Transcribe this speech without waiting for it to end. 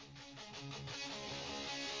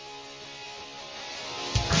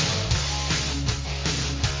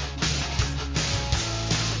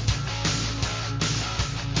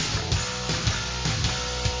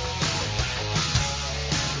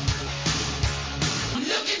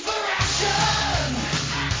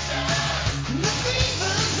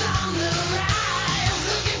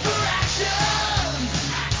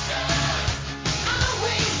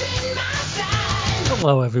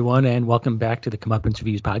Hello, everyone, and welcome back to the Comeuppance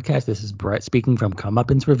Reviews podcast. This is Brett speaking from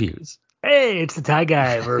Comeuppance Reviews. Hey, it's the Tie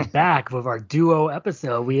Guy. We're back with our duo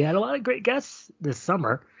episode. We had a lot of great guests this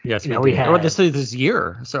summer. Yes, we had. Or this year. This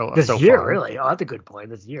year, far. Really? Oh, that's a good point.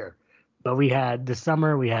 This year. But we had this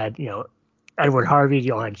summer, Edward Harvey,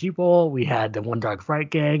 Johan Sheeple. We had the One Dark Fright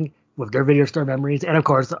Gang with their video store memories. And, of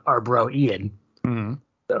course, our bro, Ian.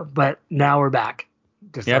 Mm-hmm. But now we're back.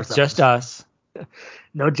 Just us.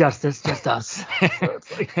 No justice, just us.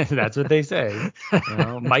 That's what they say.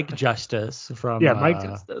 Mike Justice from Mike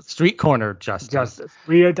Justice. Street Corner Justice.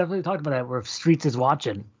 We definitely talked about that where Streets is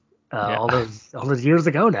watching all those years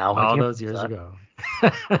ago now. All those years ago.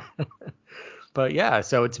 But yeah,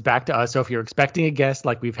 so it's back to us. So if you're expecting a guest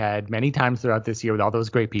like we've had many times throughout this year with all those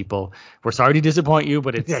great people, we're sorry to disappoint you,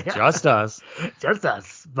 but it's just us. Just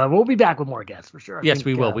us. But we'll be back with more guests for sure. Yes,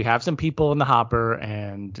 we will. We have some people in the hopper,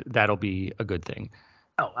 and that'll be a good thing.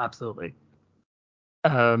 Oh, absolutely.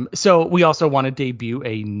 So we also want to debut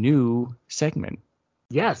a new segment.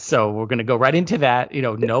 Yes. So we're going to go right into that.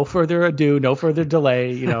 No further ado, no further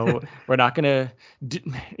delay. We're not going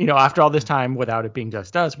to, after all this time without it being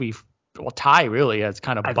just us, Ty really has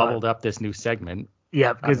kind of bubbled up this new segment.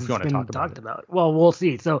 Yeah, because it's been talked about. Well, we'll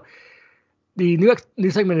see. So the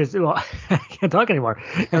new segment is, I can't talk anymore.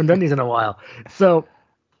 I haven't done these in a while. So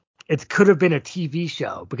it could have been a TV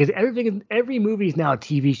show because every movie is now a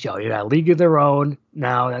TV show. League of Their Own.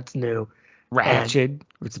 Now that's new. Ratched.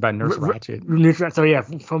 It's about Nurse Ratched. So yeah,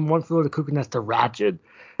 from One Flew Over the Cuckoo's Nest to Ratched.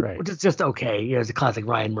 Right. Which is just okay. It's a classic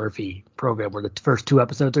Ryan Murphy program where the first 2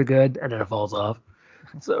 episodes are good and then it falls off.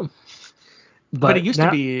 So, but it used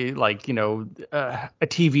to be like, a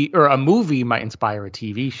TV or a movie might inspire a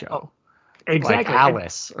TV show. Oh, exactly. Like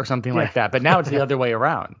Alice or something like that. But now it's the other way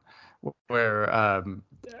around where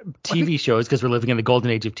TV shows, because we're living in the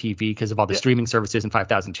golden age of TV because of all the streaming services and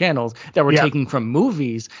 5,000 channels that we're taking from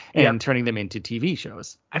movies and turning them into TV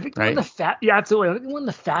shows. I think one of the absolutely. I think one of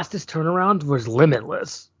the fastest turnarounds was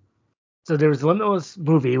Limitless. So there was a Limitless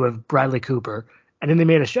movie with Bradley Cooper, and then they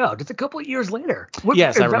made a show just a couple of years later.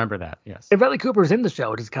 Yes, I remember that. Yes. If Bradley Cooper's in the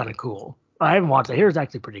show, it is kind of cool. I haven't watched it. Here it's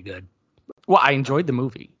actually pretty good. Well, I enjoyed the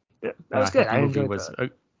movie. Yeah, that was good. I enjoyed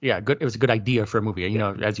it. Good. It was a good idea for a movie.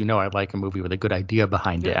 As you know, I like a movie with a good idea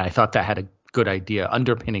behind it. I thought that had a good idea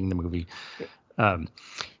underpinning the movie.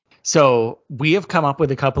 So we have come up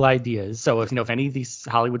with a couple ideas. So if any of these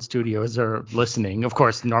Hollywood studios are listening, of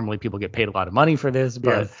course, normally people get paid a lot of money for this,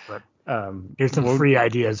 but here's some free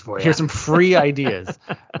ideas for you. Here's some free ideas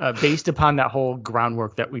based upon that whole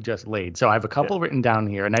groundwork that we just laid. So I have a couple written down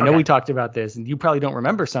here, and I know we talked about this, and you probably don't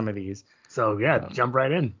remember some of these. So jump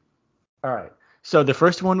right in. All right. So the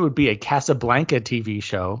first one would be a Casablanca TV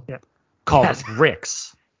show called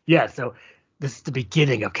Ricks. Yeah, so this is the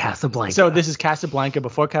beginning of Casablanca. So this is Casablanca.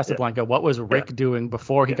 Before Casablanca, what was Rick doing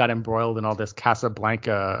before he got embroiled in all this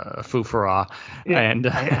Casablanca foo-for-ah? Yeah. And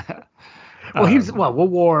well, he's in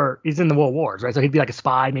the World Wars, right? So he'd be like a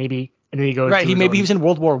spy maybe, and then he goes right. He was in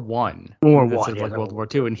World War One. World War One, World War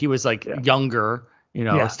Two, and he was like younger,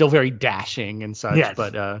 still very dashing and such. Yes.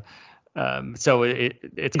 But so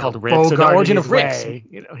it's called Ricks. So the origin of Ricks.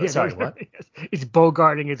 Sorry, what? He's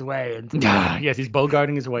bogarting his way. Yes, he's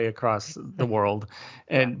bogarting his way across the world.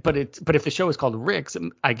 But if the show is called Ricks,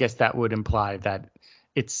 I guess that would imply that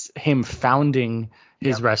it's him founding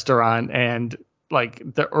his restaurant and like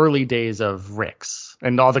the early days of Ricks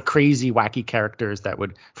and all the crazy wacky characters that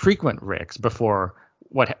would frequent Ricks before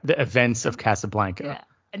the events of Casablanca. Yeah.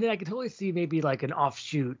 And then I could totally see maybe like an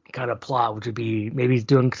offshoot kind of plot, which would be maybe he's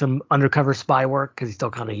doing some undercover spy work because he's still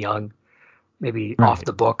kind of young, maybe off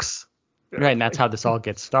the books. Right, and that's how this all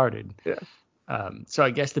gets started. Yeah. So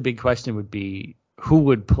I guess the big question would be, who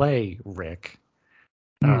would play Rick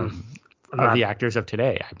of the actors of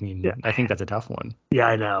today? I mean, I think that's a tough one. Yeah,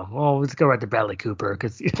 I know. Well, let's go right to Bradley Cooper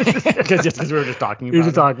because we were just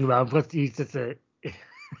talking about. Plus, he's just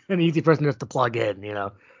an easy person just to plug in,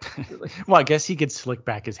 Well, I guess he could slick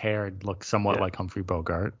back his hair and look somewhat like Humphrey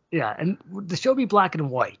Bogart. Yeah, and the show be black and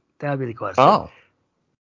white. That would be the question. Oh.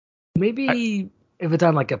 Maybe if it's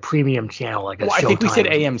on like a premium channel, like I think we said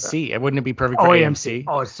AMC. Wouldn't it be perfect for AMC?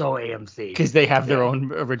 Oh, it's so AMC. Because they have their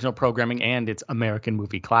own original programming and it's American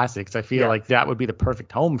movie classics. I feel like that would be the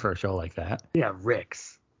perfect home for a show like that. Yeah,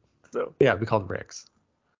 Ricks. So yeah, we called Ricks.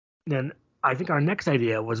 Then I think our next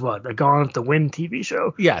idea was what? The Gone with the Wind TV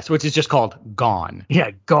show? Yes, which is just called Gone.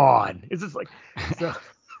 Yeah, Gone. It's just like... So,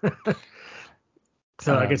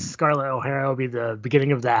 So I guess Scarlett O'Hara will be the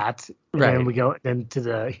beginning of that, and then we go into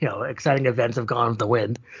the exciting events of Gone with the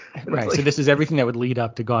Wind. Right. Like, so this is everything that would lead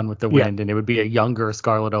up to Gone with the Wind, and it would be a younger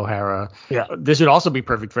Scarlett O'Hara. Yeah. This would also be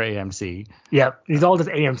perfect for AMC. Yeah. These are all just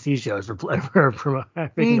AMC shows for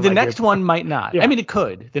the next one might not. Yeah. I mean, it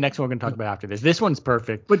could. The next one we're going to talk about after this. This one's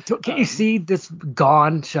perfect. But can you see this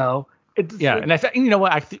Gone show? And you know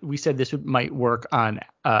what? We said this might work on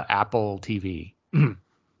Apple TV. Mm-hmm.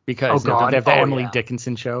 Because they have the Emily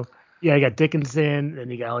Dickinson show. Yeah, you got Dickinson,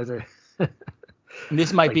 and you got all these.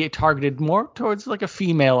 This might be targeted more towards like a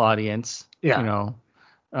female audience. Yeah.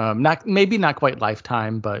 Not quite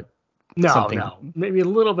Lifetime, but maybe a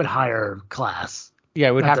little bit higher class. Yeah,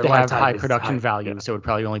 it would have to have high production value, so it would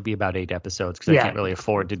probably only be about 8 episodes because I can't really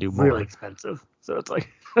afford to do more. Really expensive, so it's like.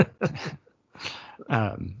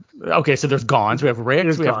 Okay, so there's Gone. So we have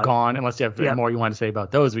Riggs, we have Gone. Unless you have more you want to say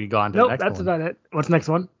about those, we go on to the next one. Nope, that's about it. What's the next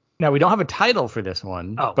one? Now, we don't have a title for this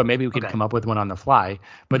one, but maybe we could come up with one on the fly.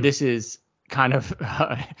 But this is kind of,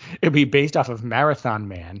 it'd be based off of Marathon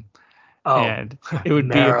Man. And it would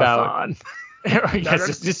be about,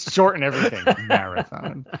 just shorten everything,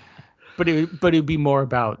 Marathon. But it would be more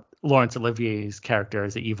about Laurence Olivier's character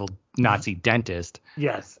as the evil Nazi dentist.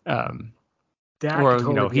 Yes. Yes,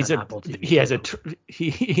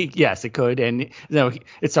 it could. And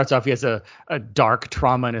it starts off, he has a dark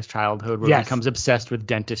trauma in his childhood where he becomes obsessed with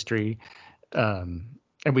dentistry. And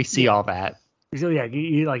we see all that. So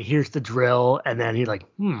he like hears the drill, and then he's like,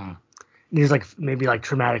 And there's like maybe like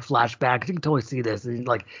traumatic flashbacks. You can totally see this. And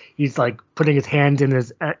he's like putting his hand on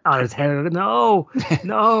his head. No,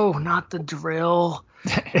 not the drill.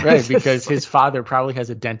 Right, because his father probably has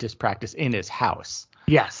a dentist practice in his house.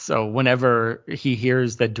 Yes. So whenever he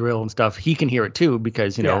hears the drill and stuff, he can hear it too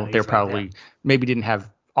because, they're probably maybe didn't have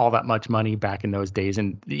all that much money back in those days,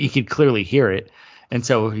 and he could clearly hear it. And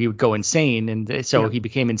so he would go insane. And so he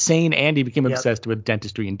became insane, and he became obsessed with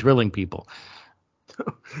dentistry and drilling people.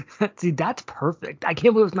 See, that's perfect. I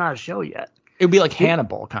can't believe it's not a show yet. It would be like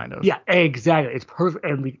Hannibal, kind of. Yeah, exactly. It's perfect.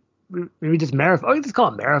 And maybe just Marathon. Oh, you just call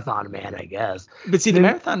it Marathon Man, I guess. But see, the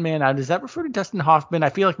Marathon Man, does that refer to Dustin Hoffman? I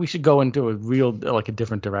feel like we should go into a real, like a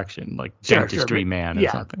different direction, like Dentistry Man or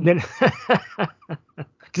something.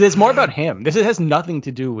 Because it's more about him. This has nothing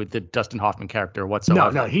to do with the Dustin Hoffman character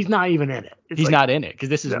whatsoever. No, he's not even in it. He's not in it because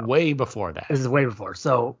this is way before that. This is way before.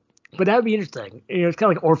 So, but that would be interesting. It's kind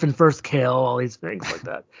of like Orphan First Kill, all these things like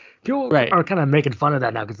that. People are kind of making fun of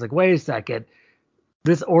that now because it's like, wait a second.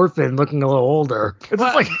 This orphan looking a little older. It's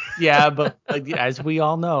like but as we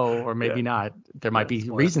all know, or maybe not, there might be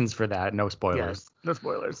reasons for that. No spoilers. Yes, no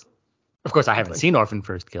spoilers. Of course, I haven't seen Orphan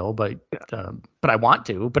First Kill, but I want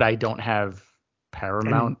to. But I don't have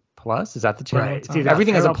Paramount Plus. Is that the channel? Right. See,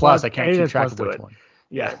 everything is a plus. I can't keep track of which one.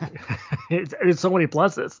 Yeah, it's so many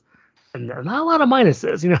pluses. And not a lot of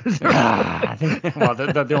minuses, I think,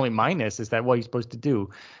 the only minus is that what you're supposed to do,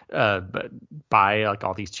 buy like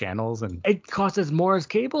all these channels, and it costs as more as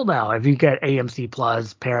cable now. If you get AMC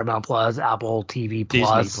Plus, Paramount Plus, Apple TV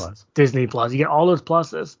Plus, Disney Plus, you get all those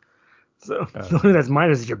pluses. So the only that's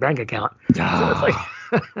minus is your bank account. So it's like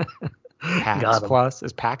PAX Plus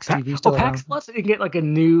is PAX TV still around? PAX Plus, you can get like a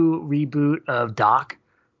new reboot of Doc.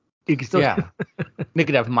 You can still they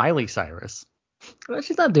could have Miley Cyrus. Well,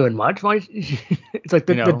 she's not doing much. It's like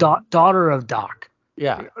the daughter of Doc.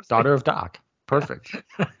 Yeah, daughter of Doc. Perfect.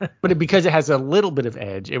 But because it has a little bit of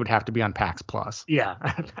edge, it would have to be on PAX Plus. Yeah,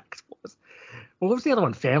 PAX Plus. Well, what was the other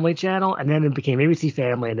one? Family Channel, and then it became ABC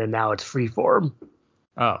Family, and then now it's Freeform.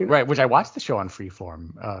 Oh, right. Which I watched the show on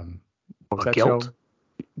Freeform. What was that Guilt?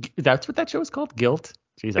 Show? That's what that show is called? Guilt?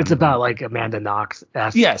 Jeez, it's about like Amanda Knox.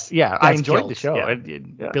 Yes, yeah. I enjoyed Guilt. the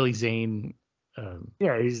show. Billy Zane.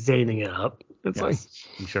 He's zaning it up. It's like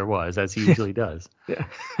he sure was, as he usually does. Yeah,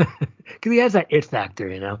 because he has that it factor,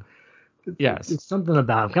 Yes, it's something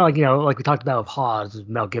about him, kind of like we talked about with Hawes, with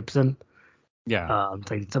Mel Gibson. Yeah,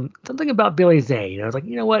 it's like something about Billy Zane. It's like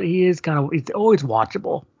what he is he's always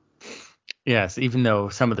watchable. Yes, even though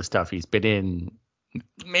some of the stuff he's been in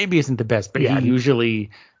maybe isn't the best, but he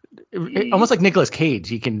usually almost like Nicolas Cage,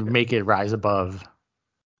 he can make it rise above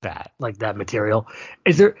that, like that material.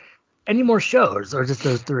 Is there any more shows, or just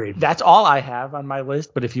those 3? That's all I have on my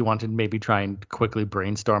list, but if you wanted to maybe try and quickly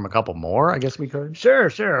brainstorm a couple more, I guess we could. Sure.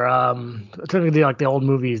 Typically like the old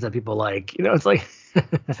movies that people like, it's like.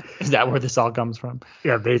 Is that where this all comes from?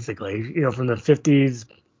 Yeah, basically, from the 50s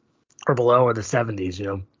or below, or the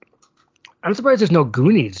 70s, I'm surprised there's no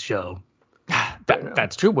Goonies show.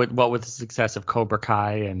 That's true. With the success of Cobra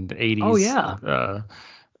Kai and 80s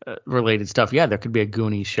related stuff, there could be a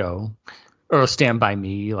Goonies show. Or Stand By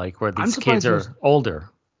Me, like where these kids are older.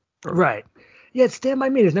 Right. Yeah, Stand By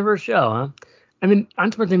Me. There's never a show, huh? I mean,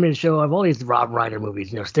 Unfortunately made a show of all these Rob Reiner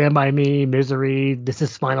movies. Stand By Me, Misery, This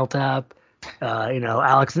Is Spinal Tap.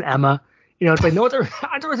 Alex and Emma. It's like no other.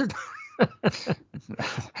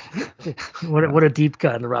 What a deep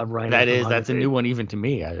cut in the Rob Reiner. That's a new one even to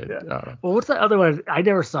me. Well, what's that other one? I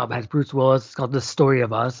never saw, but it has Bruce Willis. It's called The Story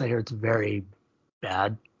of Us. I hear it's very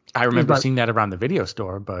bad. I remember seeing that around the video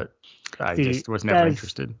store, but I just was never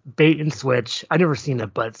interested. Bait and switch. I never seen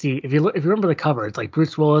it, but if you remember the cover, it's like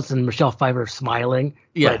Bruce Willis and Michelle Pfeiffer smiling.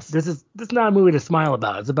 Yes. But this is not a movie to smile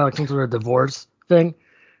about. It's about some sort of divorce thing.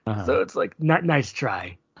 So it's like not nice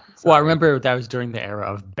try. Well, I remember that was during the era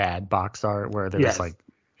of bad box art where there was like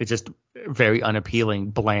it's just very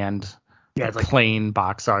unappealing, bland, it's like plain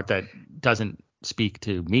box art that doesn't speak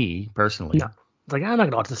to me personally. Yeah. It's like I'm not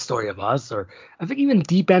gonna watch The Story of Us, or I think even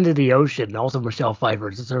Deep End of the Ocean, and also Michelle Pfeiffer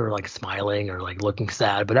is just sort of like smiling or like looking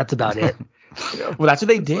sad, but that's about it. Well, that's what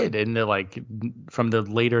they did in the from the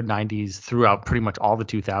later 90s throughout pretty much all the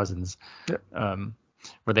 2000s.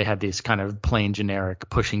 Where they had this kind of plain generic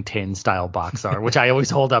pushing tin style box art, which I always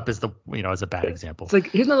hold up as as a bad example. It's like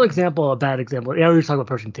here's another example, a bad example. Yeah, we were talking about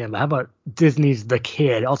pushing tin, but how about Disney's The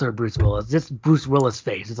Kid, also Bruce Willis? Just Bruce Willis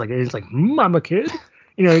face. It's like I'm a kid.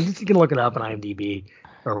 You can look it up on IMDb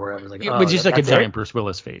or wherever. It's like it's just like a giant Bruce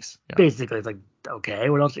Willis face. Yeah. Basically, it's like okay,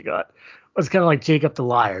 what else you got? It's kind of like Jacob the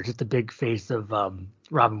Liar, just a big face of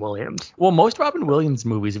Robin Williams. Well, most Robin Williams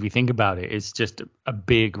movies, if you think about it, is just a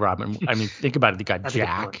big Robin. I mean, think about it. You got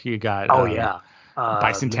Jack. You got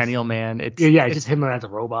Bicentennial Man. It's just him as a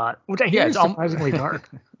robot, which I hear is surprisingly dark.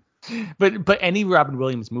 But any Robin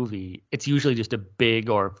Williams movie, it's usually just a big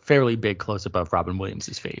or fairly big close up of Robin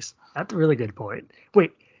Williams' face. That's a really good point.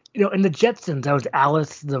 Wait, in the Jetsons, that was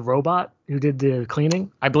Alice the robot who did the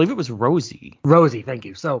cleaning. I believe it was Rosie. Rosie, thank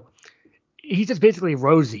you. So he's just basically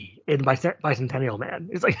Rosie in Bicentennial Man.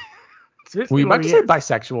 It's like. Were you about to say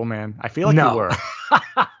bisexual man? I feel like you were.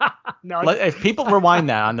 No. If people rewind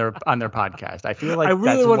that on their podcast, I feel like I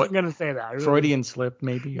really wasn't going to say that. Freudian slip,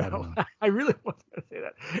 maybe. No, I don't know. I really wasn't going to say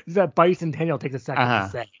that. Is that Bicentennial takes a second to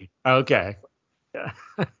say. Okay. Yeah.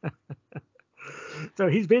 So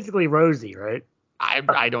he's basically Rosie, right?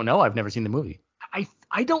 I don't know. I've never seen the movie.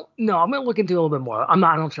 I don't know. I'm going to look into it a little bit more. I'm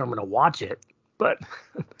not sure I'm going to watch it. But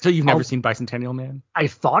so you've never seen Bicentennial Man? I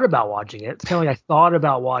thought about watching it. It's kind of like I thought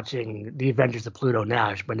about watching The Adventures of Pluto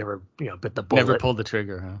Nash, but never, bit the bullet. Never pulled the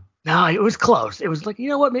trigger, huh? No, it was close. It was like, you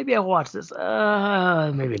know what? Maybe I'll watch this.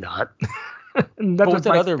 Maybe not. What's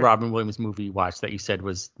that other Robin Williams movie you watched that you said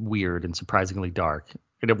was weird and surprisingly dark?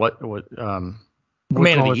 Man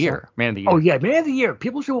of the Year. Man of the Year. Oh yeah, Man of the Year.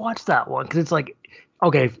 People should watch that one because it's like,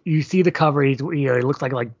 okay, you see the cover. He looks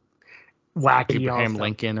like wacky Abraham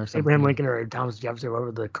Lincoln or something. Abraham Lincoln or Thomas Jefferson or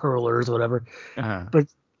whatever, the curlers or whatever. But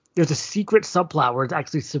there's a secret subplot where it's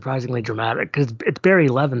actually surprisingly dramatic because it's Barry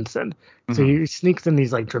Levinson. So he sneaks in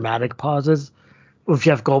these dramatic pauses with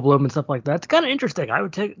Jeff Goldblum and stuff like that. It's kind of interesting. I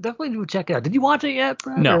would definitely check it out. Did you watch it yet,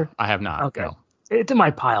 Brad? No, I have not. Okay. No. It's in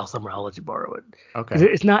my pile somewhere. I'll let you borrow it. Okay.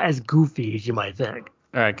 It's not as goofy as you might think.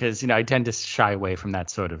 All right, because I tend to shy away from that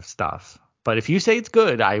sort of stuff. But if you say it's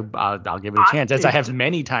good, I'll give it a chance. As I have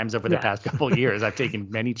many times over the past couple of years, I've taken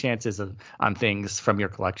many chances on things from your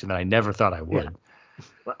collection that I never thought I would. Yeah.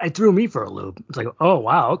 It threw me for a loop. It's like, oh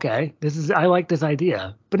wow, okay, I like this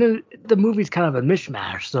idea. But the movie's kind of a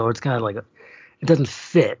mishmash, so it's kind of like it doesn't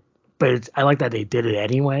fit. But I like that they did it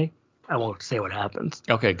anyway. I won't say what happens.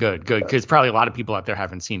 Okay, good. Because probably a lot of people out there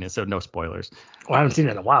haven't seen it, so no spoilers. Well, I haven't seen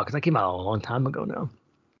it in a while because I came out a long time ago now.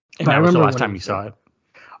 And that was the last time you saw it?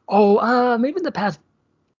 Oh, maybe in the past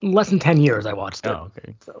less than 10 years I watched it. Oh,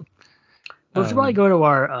 okay. So we should probably go to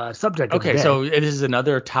our subject of the day. So this is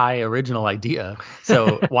another Thai original idea.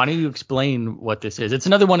 So why don't you explain what this is? It's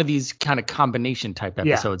another one of these kind of combination type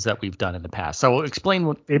episodes that we've done in the past. So explain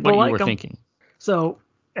what you were thinking. So,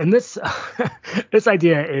 and this this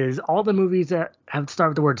idea is all the movies that have start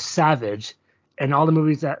with the word savage and all the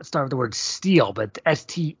movies that start with the word Steele, but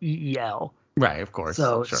Steel. Right, of course.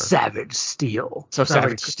 So sure. Savage Steele. So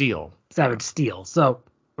Savage Steele. Savage Steele. So,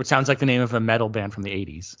 which sounds like the name of a metal band from the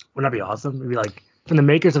 80s. Wouldn't that be awesome? It'd be like from the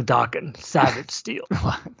makers of Dokken, Savage Steele.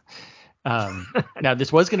 Now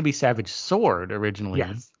this was going to be Savage Sword originally.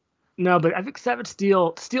 Yes. No, but I think Savage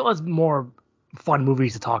Steele has more fun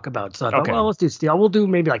movies to talk about. So I thought, well, let's do Steele. We'll do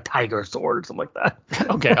maybe like Tiger Sword or something like that.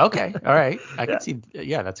 Okay. All right. I can see.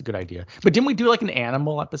 Yeah, that's a good idea. But didn't we do like an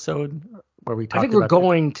animal episode where we talked about I think we're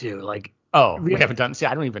going to like. Oh, we haven't done. See,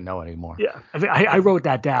 I don't even know anymore. Yeah, I wrote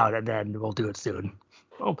that down, and then we'll do it soon.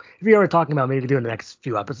 Well, if we are talking about maybe doing the next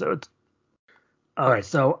few episodes. All right,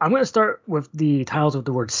 so I'm going to start with the titles with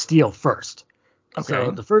the word Steele first. Okay.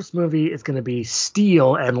 So the first movie is going to be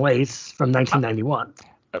Steel and Lace from 1991.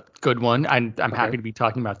 A good one. I'm happy to be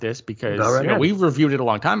talking about this because we reviewed it a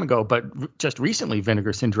long time ago, but just recently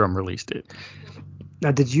Vinegar Syndrome released it.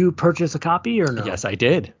 Now, did you purchase a copy or no? Yes, I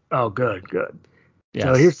did. Oh, good. Yes.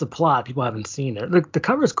 So here's the plot. People haven't seen it. Look, the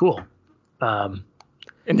cover is cool. And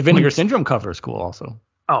the Vinegar Syndrome cover is cool also.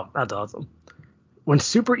 Oh, that's awesome. When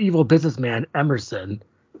super evil businessman Emerson,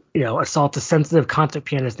 assaults a sensitive concert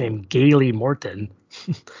pianist named Gailey Morton.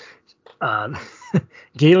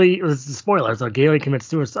 Gailey, it was a spoiler, so Gailey commits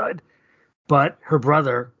suicide. But her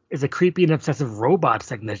brother is a creepy and obsessive robots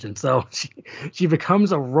technician, so she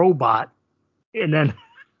becomes a robot, and then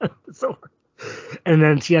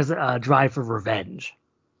she has a drive for revenge.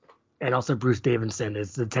 And also Bruce Davidson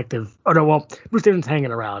is the detective. Oh no, well Bruce Davidson's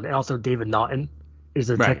hanging around, and also David Naughton is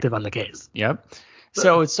a detective on the case. Yep.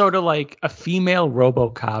 So it's sort of like a female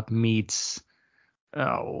RoboCop meets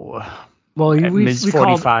Ms.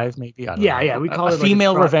 45 maybe. I don't know. We call it a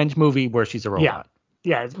female revenge movie where she's a robot.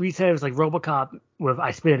 Yeah. We said it was like RoboCop with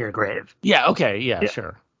I Spit in Your Grave. Yeah. Okay. Yeah.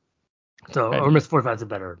 Sure. So or Ms. 45 is a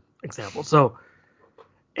better example. So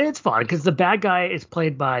it's fun because the bad guy is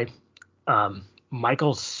played by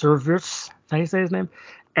Michael Cerveris. How do you say his name?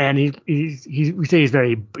 And we say he's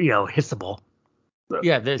very hissable.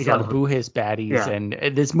 Yeah, there's a lot of boo-hiss baddies,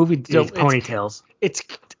 and this movie ponytails.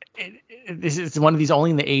 This is one of these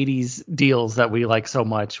only in the 80s deals that we like so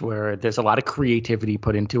much, where there's a lot of creativity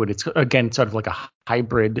put into it. It's again sort of like a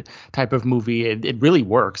hybrid type of movie. It really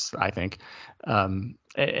works, I think,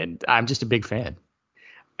 and I'm just a big fan.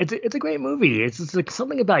 It's a great movie. It's just like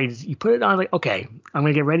something about it. You put it on like, okay, I'm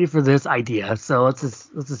gonna get ready for this idea, so let's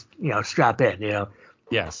just strap in,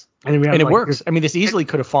 Yes. And it works. I mean, this easily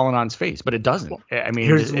could have fallen on its face, but it doesn't. Well, I mean,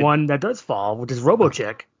 here's one that does fall, which is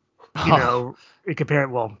RoboChick. Can you compare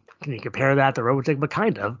that to RoboChick? But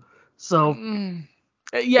kind of. So.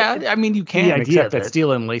 Yeah, I mean, you can, except that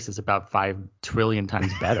Steele and Lace is about 5 trillion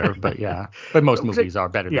times better. But yeah, but most movies are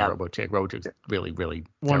better than RoboChick. RoboChick's really, really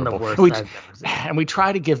terrible. One of the worst and we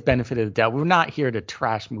try to give benefit of the doubt. We're not here to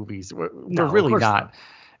trash movies. We're really not.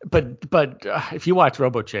 But if you watch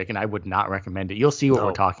RoboChick, and I would not recommend it, you'll see what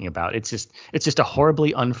we're talking about. It's just a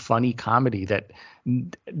horribly unfunny comedy that,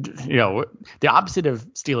 the opposite of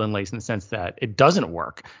Steele and Lace in the sense that it doesn't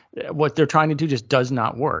work. What they're trying to do just does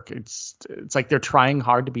not work. It's like they're trying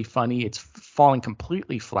hard to be funny. It's falling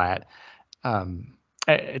completely flat.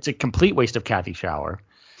 It's a complete waste of Kathy Shower.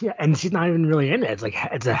 Yeah, and she's not even really in it. It's like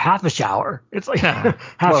it's a half a shower. It's like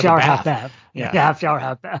half shower, half bath. Yeah, half shower,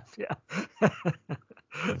 half bath. Yeah.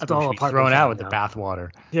 That's all apart. Thrown out with the bath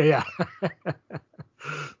water. Yeah.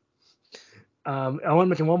 I want to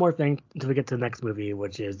mention one more thing until we get to the next movie,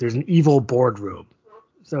 which is there's an evil boardroom.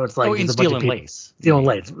 So it's like in Steele and Lace. Steele and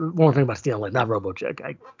Lace. One more thing about Steele and Lace, not RoboChick.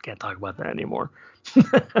 I can't talk about that anymore.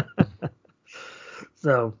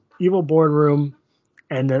 So evil boardroom,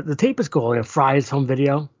 and the tape is cool. Fry's home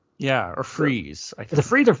video. Yeah, or Freeze. I think. Is it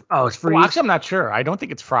Freeze or it's Freeze? Well, actually, I'm not sure. I don't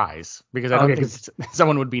think it's Fries because I don't think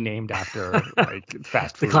someone would be named after like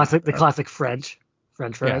fast food. The classic French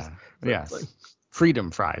fries. Yeah, yes. Like,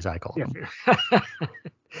 Freedom fries, I call them.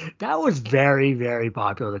 That was very, very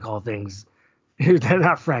popular to call things. They're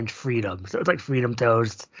not French, freedom. So it's like freedom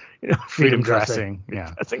toast, freedom dressing.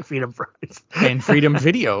 Yeah. Dressing, freedom fries. And freedom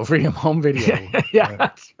video, freedom home video. Yeah,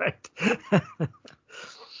 that's right.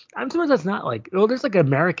 I'm surprised that's not like, there's like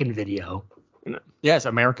American video. Yes,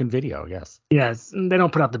 American video, yes. Yes, and they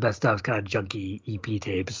don't put out the best stuff. It's kind of junky EP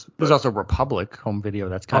tapes. There's also Republic home video.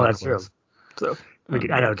 That's kind of that's close. True. So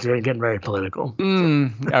I know it's getting very political.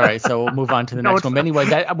 All right, so we'll move on to the next one. But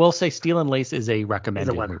anyway, we'll say Steele and Lace is a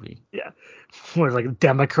recommended movie. Yeah. What, like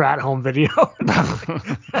Democrat home video?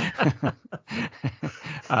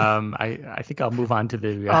 I think I'll move on to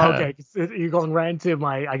the. Okay, you're going right into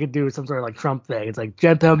I could do some sort of like Trump thing. It's like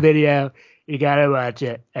Trump home video. You gotta watch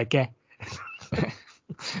it, okay?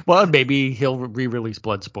 Well, maybe he'll re-release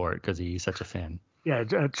Bloodsport because he's such a fan. Yeah,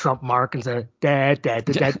 Trump mark and say da da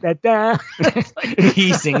da da da.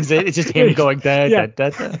 He sings it. It's just him going da da da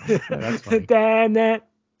da. That's funny. Da da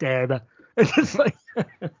da da. It's just like.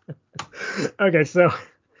 Okay, so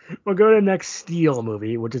we'll go to the next Steele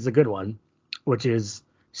movie, which is a good one, which is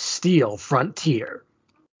Steele Frontier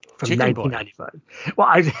from Chicken 1995. Boy.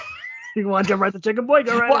 Well, you want to jump right to Chicken Boy?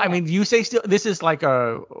 Go right. Well, I mean, you say Steele. This is like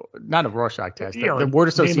not a Rorschach test, the word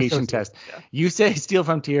association test. Yeah. You say Steele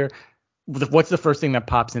Frontier. What's the first thing that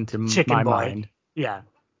pops into my mind? Yeah,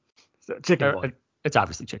 so Chicken Boy. It's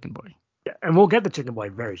obviously Chicken Boy. Yeah, and we'll get to Chicken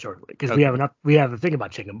Boy very shortly because we have a thing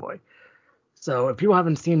about Chicken Boy. So if people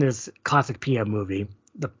haven't seen this classic PM movie,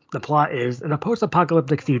 the plot is in a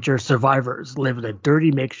post-apocalyptic future, survivors live in a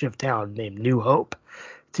dirty makeshift town named New Hope.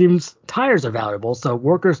 Team's tires are valuable, so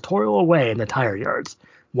workers toil away in the tire yards.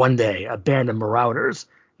 One day, a band of marauders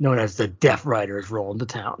known as the Death Riders roll into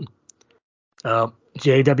town.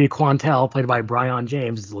 J.W. Quantel, played by Brian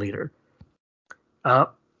James, is the leader.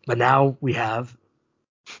 But now we have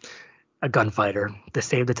a gunfighter to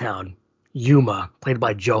save the town. Yuma, played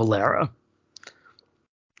by Joe Lara.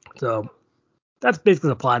 So that's basically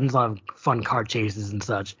the plot. There's a lot of fun car chases and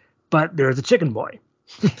such. But there's a chicken boy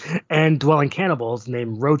and dwelling cannibals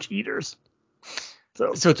named Roach Eaters.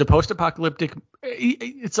 So it's a post-apocalyptic.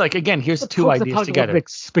 It's like, again, here's two ideas together.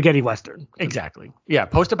 Spaghetti Western. Exactly. Yeah,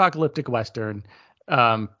 post-apocalyptic Western.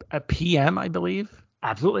 A PM, I believe.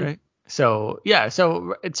 Absolutely. Right? So yeah,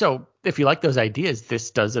 so if you like those ideas,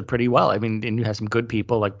 this does it pretty well. I mean, and you have some good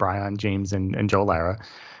people like Brian James and Joe Lara.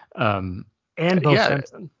 And Bo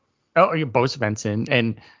Svensson. Oh, yeah, Bo Svensson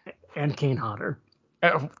and Kane Hodder.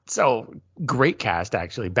 So great cast,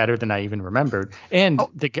 actually, better than I even remembered. And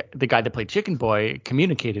the guy that played Chicken Boy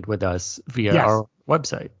communicated with us via our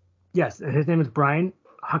website. Yes, and his name is Brian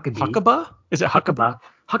Huckabee. Huckabee? Is it Huckabee?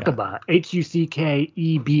 Huckabee.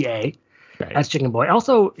 Huckeba. Right. That's Chicken Boy.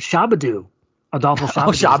 Also, Shabadoo. Adolfo Shabadoo.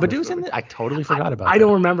 Oh, Shabadoo's in it? I totally forgot about that. I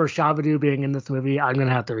don't remember Shabadoo being in this movie. I'm going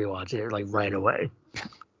to have to rewatch it like right away.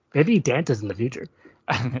 Maybe he dances in the future.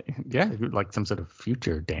 Yeah, like some sort of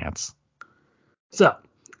future dance. So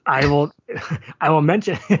I will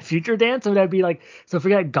mention future dance. So that'd be like, so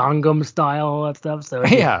forget Gangnam style, all that stuff. So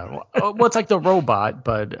yeah, well, it's like the robot,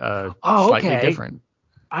 but slightly different.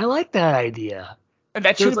 I like that idea. And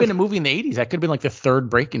that should have been a movie in the 80s. That could have been like the third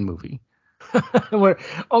Breaking movie. You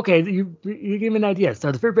give me an idea.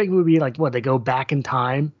 So the third Breaking movie, like what, they go back in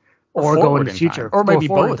time or go in the future, or maybe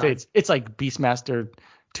both. It's like Beastmaster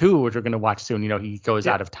 2, which we're going to watch soon. You know, he goes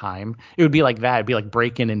out of time. It would be like that. It'd be like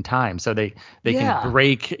breaking in time. So they can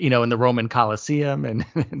break, in the Roman Colosseum. And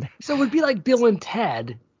so it would be like Bill and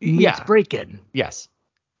Ted meets Breakin'. Yes.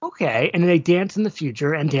 Okay. And then they dance in the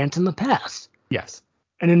future and dance in the past. Yes.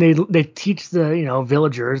 And then they teach the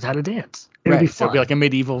villagers how to dance. It would be fun. So it'd be like a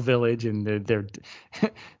medieval village, and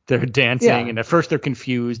they're dancing, and at first they're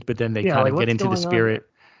confused, but then they kind of get into the spirit.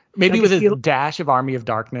 Maybe with a dash of Army of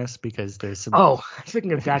Darkness, because there's some. Oh,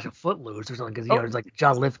 speaking of dash of Footloose or something, because there's like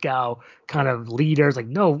John Lithgow kind of leader. It's like,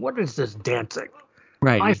 no, what is this dancing?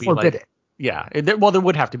 Right. I forbid it. Yeah. There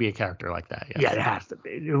would have to be a character like that. Yeah, it has to be.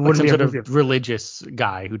 It wouldn't some sort of religious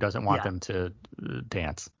guy who doesn't want them to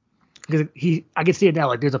dance. Because I can see it now.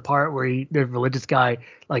 Like, there's a part where the religious guy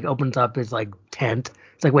like opens up his like tent.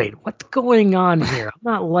 It's like, wait, what's going on here? I'm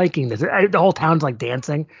not liking this. The whole town's like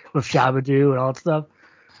dancing with Shabadoo and all that stuff.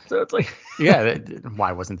 So it's like,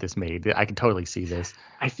 why wasn't this made? I can totally see this.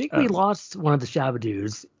 I think we lost one of the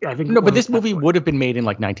Shabadoos. I think no, but this movie would have been made in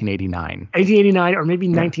like 1989. 1989 or maybe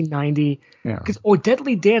 1990. Yeah. Because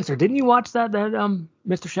Deadly Dancer, didn't you watch that Mr.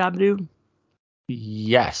 Shabadoo?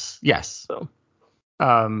 Yes. So,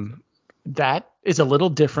 that is a little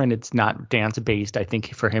different. It's not dance based. I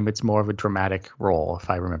think for him it's more of a dramatic role, if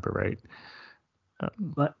I remember right.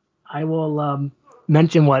 But I will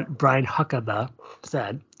mention what Brian Huckabee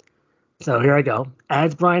said. So here I go.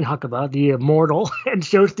 As Brian Huckabee, the immortal and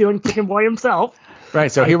show-stealing chicken boy himself.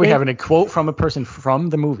 Right. So we have a quote from a person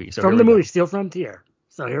from the movie. So from the movie Steel Frontier.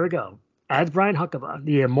 So here we go. As Brian Huckabee,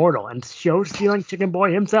 the immortal and show-stealing chicken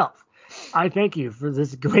boy himself, I thank you for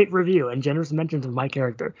this great review and generous mentions of my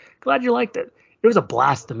character. Glad you liked it. It was a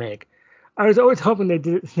blast to make. I was always hoping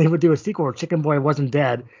they would do a sequel where Chicken Boy wasn't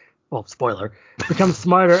dead. Well, spoiler. Becomes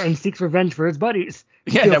smarter and seeks revenge for his buddies.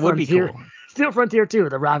 Yeah, that would be cool. Steel Frontier 2,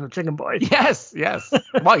 The Wrath of Chicken Boy. Yes.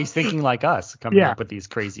 Well, he's thinking like us, coming up with these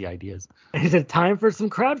crazy ideas. Is it time for some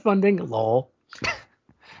crowdfunding? Lol.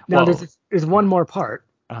 Now, there's one more part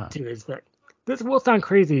to his thing. This will sound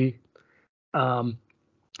crazy,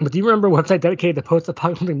 but do you remember a website dedicated to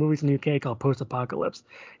post-apocalyptic movies in the UK called Post Apocalypse?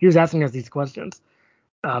 He was asking us these questions.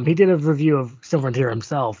 He did a review of Steel Frontier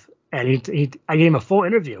himself, and I gave him a full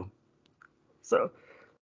interview. So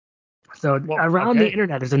around the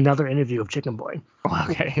internet, there's another interview of Chicken Boy.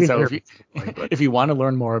 Okay, so if you want to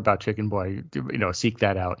learn more about Chicken Boy, seek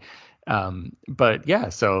that out. But yeah,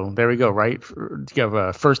 so there we go. Right, you have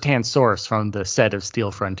a first-hand source from the set of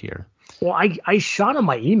Steel Frontier. Well, I shot him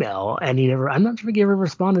my email, and I'm not sure if he ever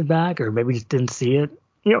responded back, or maybe just didn't see it.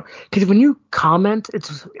 Because when you comment,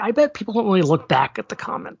 I bet people don't really look back at the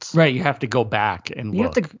comments. Right, you have to go back and look. You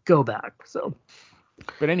have to go back. So.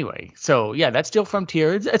 But anyway, so yeah, that's Steel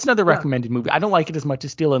Frontier. It's another recommended movie. I don't like it as much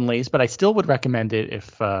as Steel and Lace, but I still would recommend it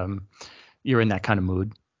if you're in that kind of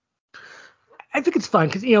mood. I think it's fun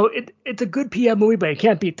because it's a good PM movie, but it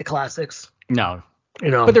can't beat the classics. No,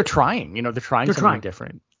 but they're trying. They're trying something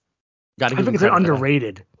different. I think it's an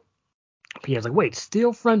underrated PM. It's like, wait,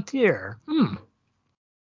 Steel Frontier.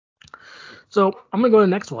 So I'm gonna go to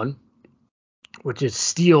the next one, which is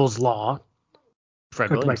Steele's Law.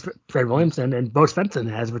 Fred Williamson. Fred Williamson, and Bo Svensson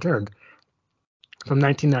has returned from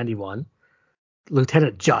 1991.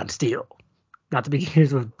 Lieutenant John Steele, not to be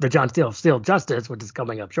confused with the John Steele of Steel Justice, which is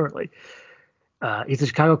coming up shortly. He's a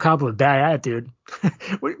Chicago cop with bad attitude.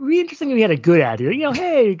 Would be interesting if he had a good attitude.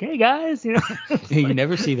 Hey guys. You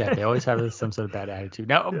never see that. They always have some sort of bad attitude.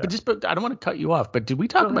 Now, but I don't want to cut you off. But did we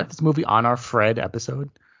talk about this movie on our Fred episode?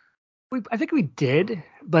 I think we did,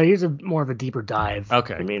 but here's more of a deeper dive.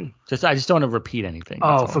 Okay. I mean, I just don't want to repeat anything.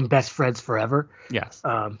 Oh, from Best Friends Forever. Yes.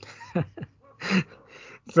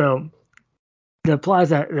 So the plot is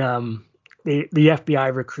that the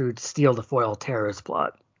FBI recruits Steele to foil a terrorist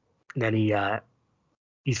plot, and then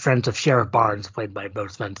he's friends with Sheriff Barnes, played by Bo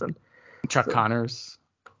Svensson. Chuck Connors.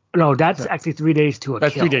 No, that's actually 3 Days to a Kill.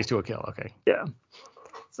 That's 3 Days to a Kill. Okay. Yeah.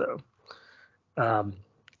 So,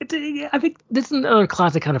 I think this is another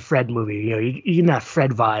classic kind of Fred movie. You get that Fred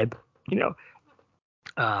vibe. It's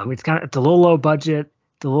a little low budget,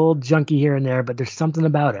 it's a little junky here and there, but there's something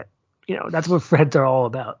about it. That's what Freds are all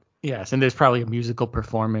about. Yes, and there's probably a musical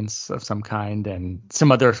performance of some kind and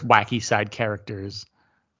some other wacky side characters.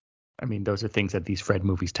 I mean, those are things that these Fred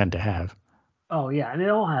movies tend to have. Oh yeah, and it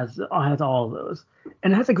all has all of those,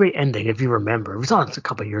 and it has a great ending if you remember. We saw it a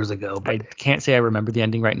couple of years ago. But I can't say I remember the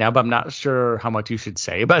ending right now, but I'm not sure how much you should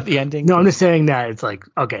say about the ending. No, I'm just saying that it's like,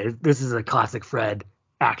 okay, this is a classic Fred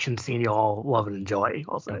action scene you all love and enjoy.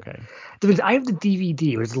 I'll say. Okay. I have the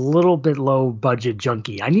DVD, which is a little bit low budget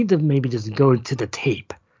junky. I need to maybe just go to the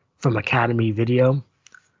tape from Academy Video.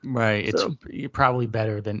 Right. So, it's probably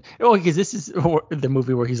better than because this is the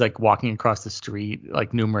movie where he's like walking across the street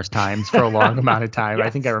like numerous times for a long amount of time. Yes. I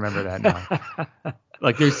think I remember that now.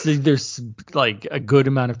 Like there's like a good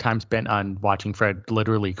amount of time spent on watching Fred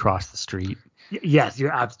literally cross the street. Yes, you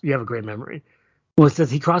have a great memory. Well, it says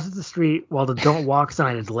he crosses the street while the "Don't Walk"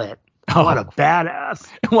 sign is lit. Oh, what a badass!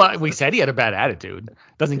 Well, we said he had a bad attitude.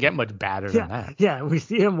 Doesn't get much badder than that. Yeah, we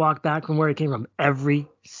see him walk back from where he came from every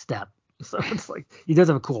step. So it's like he does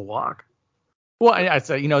have a cool walk. Well, I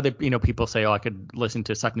say people say, I could listen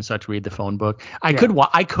to such and such read the phone book. I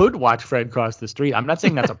could watch Fred cross the street. I'm not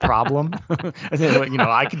saying that's a problem.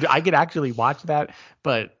 I could actually watch that,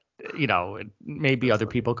 but maybe other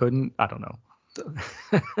people couldn't. I don't know.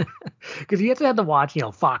 Because you have to watch,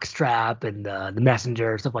 Foxtrap and The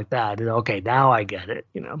Messenger, stuff like that. And, okay, now I get it,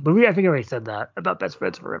 But I think I already said that about Best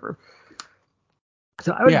Friends Forever.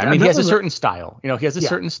 So he has a certain style. He has a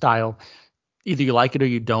certain style. Either you like it or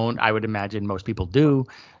you don't. I would imagine most people do.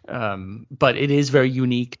 But it is very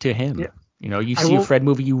unique to him. Yeah. You see a Fred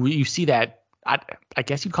movie, you see that. I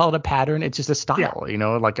guess you'd call it a pattern. It's just a style.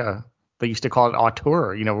 Yeah. They used to call it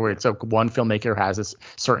auteur. Where it's one filmmaker has a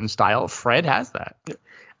certain style. Fred has that.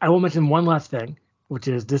 I will mention one last thing, which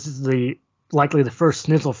is this is likely the first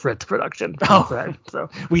Snizzle Fritz production. Fred, so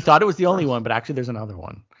we thought it was the only one, but actually there's another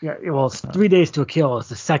one. Yeah, well, it's 3 Days to a Kill is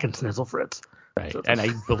the second Snizzle Fritz. Right, so and I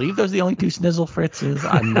believe those are the only two Snizzle Fritzes.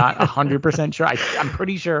 I'm not 100% sure. I'm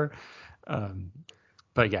pretty sure.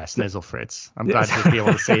 But yeah, Snizzle Fritz. I'm glad to be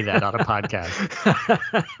able to say that on a podcast.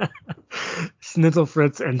 Snizzle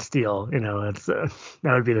Fritz and Steele. It's that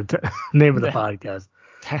would be the name of the podcast.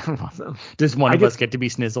 Does one of us get to be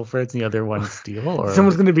Snizzle Fritz and the other one Steele? Or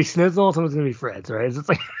someone's going to be Snizzle, someone's going to be Fritz, right? It's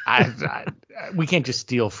like we can't just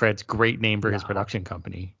steal Fred's great name for his production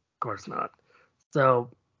company. Of course not.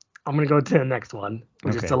 So I'm going to go to the next one.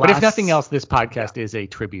 Which is the last... But if nothing else, this podcast is a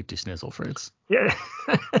tribute to Snizzle Fritz. Yeah,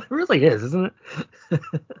 it really is, isn't it?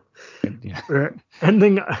 Yeah. We're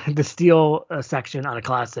ending the Steele section on a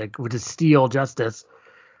classic, which is Steel Justice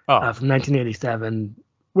from 1987.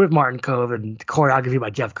 With Martin Kove and choreography by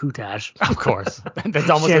Jeff Kutash. Of course. That's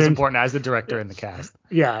almost as important as the director and the cast.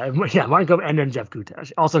 Yeah, Martin Kove and then Jeff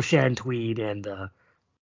Kutash. Also Shannon Tweed and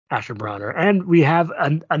Asher Bronner. And we have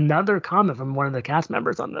another comment from one of the cast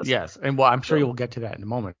members on this. Yes, and I'm sure you'll get to that in a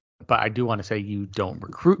moment. But I do want to say you don't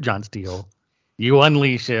recruit John Steele. You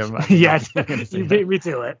unleash him. Yes, you beat me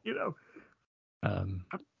to it. I'm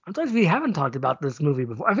sorry we haven't talked about this movie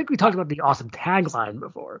before. I think we talked about the awesome tagline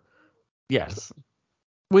before. Yes.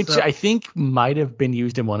 Which I think might have been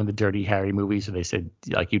used in one of the Dirty Harry movies where they said,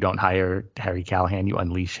 you don't hire Harry Callahan, you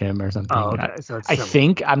unleash him or something. Oh, okay. So I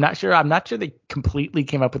think, I'm not sure they completely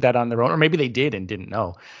came up with that on their own, or maybe they did and didn't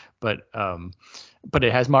know. But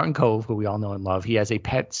it has Martin Kove, who we all know and love. He has a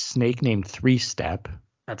pet snake named Three Step.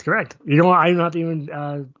 That's correct. I don't have to even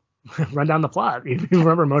run down the plot. You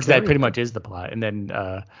remember most of that pretty much is the plot. And then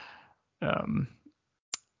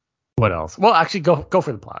what else? Well, actually, go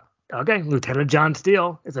for the plot. Okay, Lieutenant John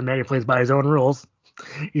Steele is a man who plays by his own rules.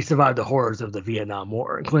 He survived the horrors of the Vietnam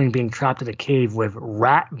War, including being trapped in a cave with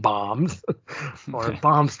rat bombs, or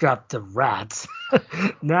bombs strapped to rats.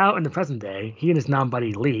 Now, in the present day, he and his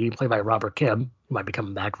non-buddy Lee, played by Robert Kim, who might be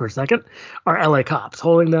coming back for a second, are LA cops,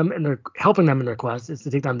 helping them in their quest is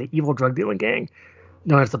to take down the evil drug dealing gang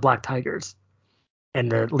known as the Black Tigers,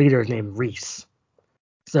 and the leader is named Reese.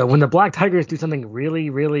 So when the Black Tigers do something really,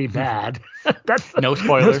 really bad, that's no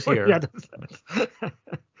spoilers here. Yeah,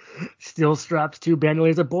 Steele straps 2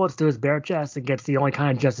 bandoliers of bullets to his bare chest and gets the only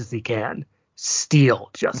kind of justice he can: Steele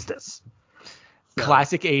justice. So,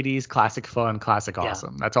 classic 80s, classic fun, classic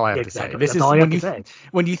awesome. That's all I have to say. That's all I have to say.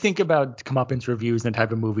 When you think about comeuppance reviews and the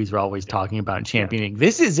type of movies we're always talking about and championing,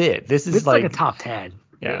 this is it. This is like a top 10.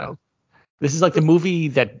 Yeah. You know? This is like the movie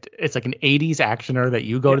that it's like an 80s actioner that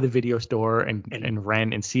you go to the video store and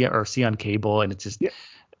rent and see on cable, and it's just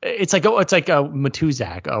it's like a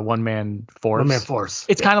Matuzak, a one-man force.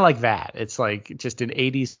 It's kind of like that. It's like just an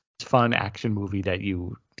 80s fun action movie that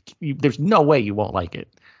you there's no way you won't like it.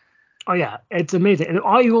 Oh yeah, it's amazing. And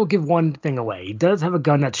I will give one thing away. He does have a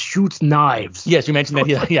gun that shoots knives. Yes, you mentioned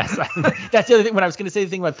that. Yes, that's the other thing. When I was going to say the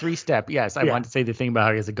thing about 3-step, yes, I wanted to say the thing about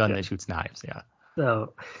how he has a gun that shoots knives. Yeah.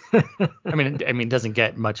 So, I mean, it doesn't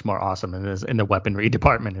get much more awesome in the weaponry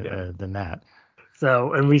department than that.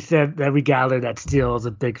 So, and we said that we gathered that Steele is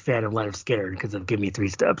a big fan of Leonard Skinner because of Give Me 3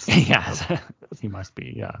 Steps. Yes, he must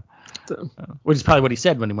be. Yeah. So. Which is probably what he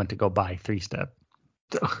said when he went to go buy 3-step.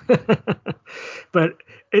 So, but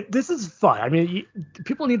this is fun. I mean,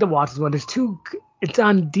 people need to watch this one. It's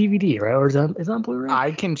on DVD, right? Or is it on Blu-ray?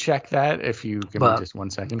 I can check that if you give me just 1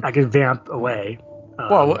 second. I can vamp away.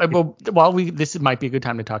 This might be a good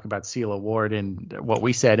time to talk about Steele Award and what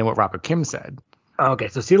we said and what Robert Kim said. Okay,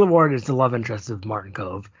 so Steele Award is the love interest of Martin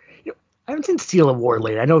Cove. I haven't seen Steele Award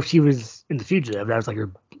lately. I know she was in The Fugitive. That was like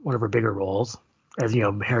one of her bigger roles as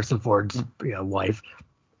Harrison Ford's wife.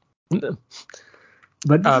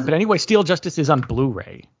 But anyway, Steele Justice is on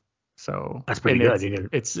Blu-ray, so that's pretty good.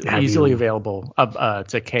 It's easily available.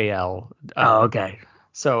 It's a KL. Okay.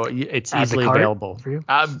 So it's easily available for you.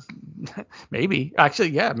 Maybe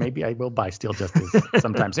maybe I will buy Steele Justice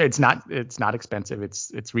sometimes. It's not expensive.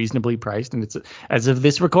 It's reasonably priced, and it's as of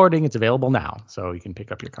this recording, it's available now, so you can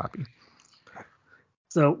pick up your copy.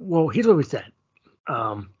 So, here's what we said.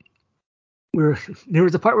 There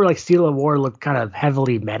was a part where like Steele Award looked kind of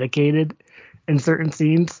heavily medicated in certain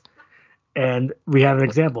scenes, and we have an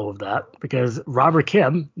example of that because Robert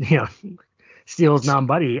Kim, Steele's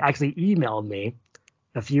non-buddy, actually emailed me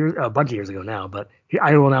a bunch of years ago now, but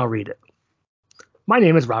I will now read it. My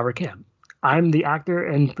name is Robert Kim. I'm the actor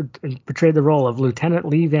and portrayed the role of Lieutenant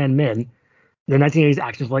Lee Van Min in the 1980s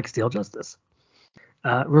action flick Steele Justice.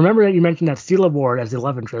 Remember that you mentioned that Steele Award as the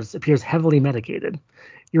love interest appears heavily medicated.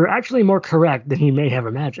 You're actually more correct than he may have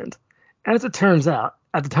imagined. As it turns out,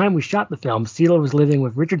 at the time we shot the film, Steele was living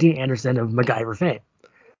with Richard Dean Anderson of MacGyver fame.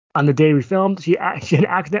 On the day we filmed, she had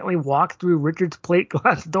accidentally walked through Richard's plate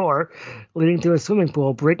glass door leading to a swimming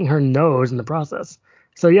pool, breaking her nose in the process.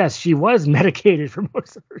 So yes, she was medicated for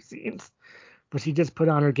most of her scenes, but she just put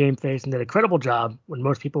on her game face and did a credible job when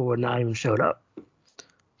most people would not even showed up.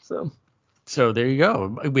 So there you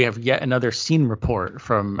go. We have yet another scene report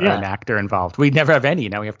from an actor involved. We never have any.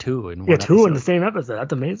 Now we have 2 in one episode. 2 in the same episode.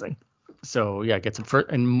 That's amazing. So get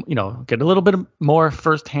some get a little bit more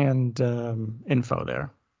firsthand info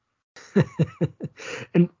there.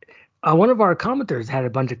 And one of our commenters had a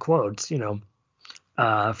bunch of quotes, from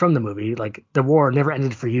the movie, like "The war never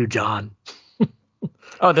ended for you, John."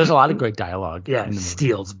 Oh, there's a lot of great dialogue. Yeah,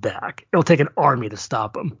 Steele's back. It'll take an army to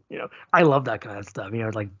stop him. I love that kind of stuff.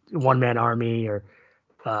 Like one-man army or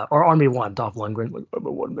Army One, Dolph Lundgren. Like, I'm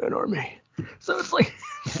a one-man army. So it's like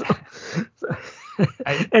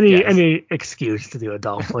any excuse to do a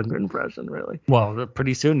Dolph Lundgren impression, really. Well,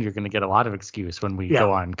 pretty soon you're going to get a lot of excuse when we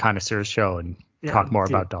go on Connoisseur's show and talk more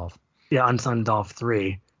about Dolph. Yeah, Unsung Dolph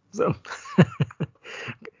 3. So,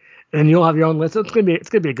 and you'll have your own list. So it's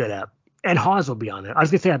gonna be a good app. And Hawes will be on it. I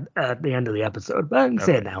was gonna say at the end of the episode, but I can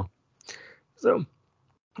say it now. So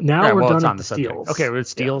now we're done with the Steeles. Okay, well,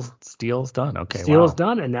 Steele's done. Okay, Steele's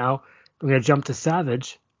done, and now we're gonna jump to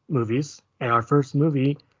Savage movies, and our first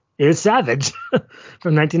movie is Savage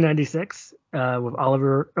from 1996 with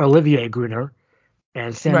Olivier Gruner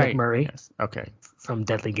and Sam McMurray. Yes. Okay. From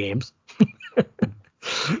Deadly Games.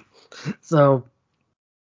 So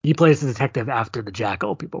he plays the detective after the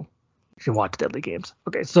Jackal. People should watch Deadly Games.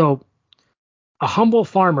 Okay, so a humble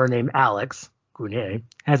farmer named Alex Grunier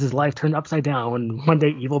has his life turned upside down when one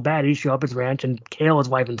day evil baddies show up at his ranch and kill his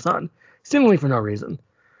wife and son, seemingly for no reason.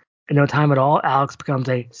 In no time at all, Alex becomes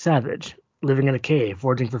a savage, living in a cave,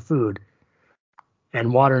 foraging for food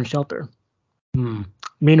and water and shelter.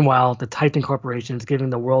 Meanwhile, the Titan Corporation is giving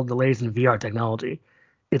the world the latest in VR technology.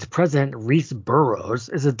 Its president, Reese Burroughs,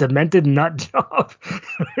 is a demented nut job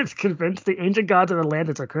who is convinced the ancient gods of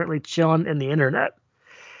Atlantis are currently chilling in the internet.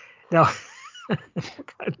 Now, what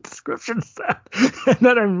kind of description is that?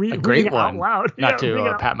 That I'm reading out loud. Not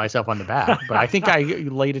to pat myself on the back, but I think I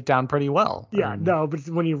laid it down pretty well. Yeah, no, but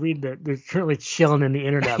when you read that they're currently chilling in the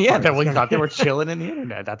internet. Yeah, that we thought they were chilling in the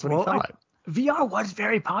internet. That's what he thought. VR was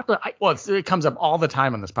very popular. It comes up all the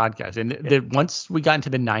time on this podcast. And once we got into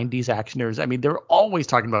the 90s actioners, I mean, they were always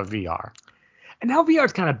talking about VR. And now VR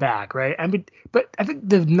is kind of back, right? I mean, but I think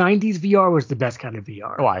the 90s VR was the best kind of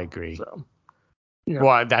VR. Oh, I agree. So,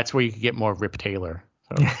 well, that's where you could get more Rip Taylor.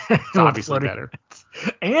 So it's obviously better.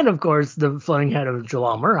 And, of course, the floating head of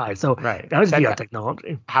Jalal Murray. So that was VR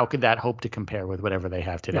technology. How could that hope to compare with whatever they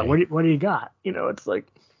have today? Yeah, what do you got? It's like...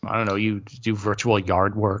 I don't know. You do virtual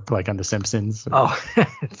yard work like on The Simpsons. Oh,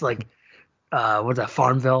 it's like, what's that,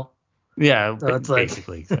 Farmville? Yeah, so it's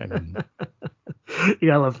basically. I mean,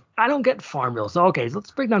 I don't get Farmville. So, okay, so let's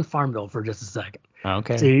break down Farmville for just a second.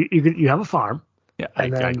 Okay. So you have a farm. Yeah, I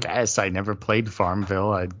guess I never played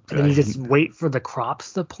Farmville. And then you just wait for the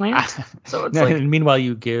crops to plant. So it's and meanwhile,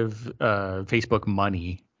 you give Facebook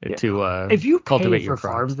money to if you cultivate pay your for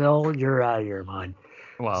crops. Farmville, you're out of your mind.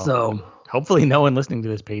 Well, so hopefully no one listening to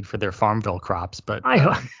this paid for their Farmville crops, but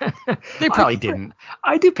they probably didn't.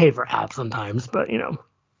 I do pay for apps sometimes, but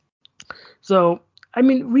So, I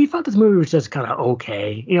mean, we thought this movie was just kind of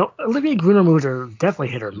okay. Olivier Gruner movies are definitely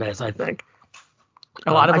hit or miss, I think.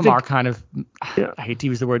 A lot of them are kind of, I hate to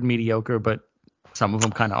use the word mediocre, but some of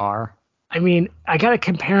them kind of are. I mean, I got to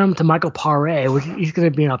compare him to Michael Paré, which he's going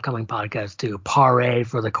to be an upcoming podcast too. Paré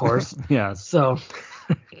for the course. Yeah. So,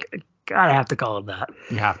 gotta have to call it that.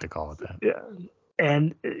 You have to call it that. Yeah.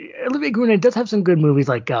 And Olivier Gruner does have some good movies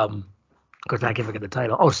like, of course, I can't forget the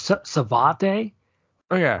title. Oh, Savate.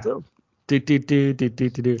 Oh, yeah. So, Savate.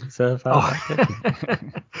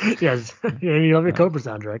 Yes. You love your Cobra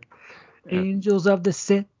soundtrack. Angels of the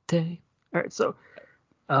City. All right, so,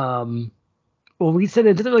 well, we said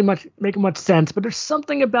it doesn't really make much sense, but there's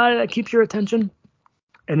something about it that keeps your attention.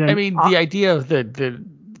 And then, I mean, the idea of the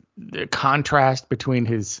contrast between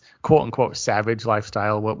his quote unquote savage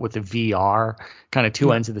lifestyle with the VR, kind of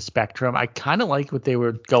two ends of the spectrum. I kind of like what they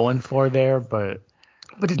were going for there, but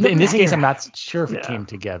in this case, I'm not sure if it came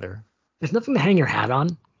together. There's nothing to hang your hat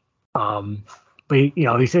on. But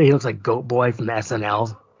he said he looks like Goat Boy from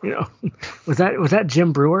SNL. Was that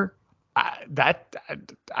Jim Brewer? I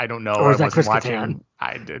don't know. Or was that Chris watching.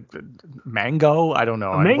 Mango. I don't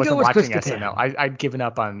know. Mango I wasn't was watching Chris SNL. I'd given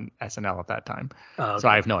up on SNL at that time, okay. So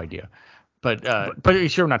I have no idea. But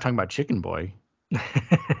sure, we're not talking about Chicken Boy.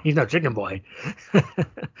 He's no Chicken Boy.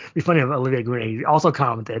 Be funny if Olivier Gruner also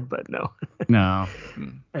commented, but no. No.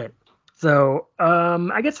 Right. So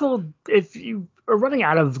I guess if you are running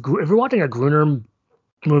out of, if you're watching a Gruner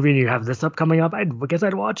movie and you have this up coming up, I guess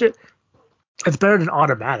I'd watch it. It's better than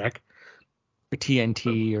Automatic. Or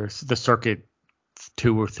TNT or The Circuit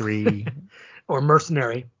 2 or 3. Or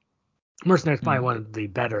Mercenary. Mercenary is probably one of the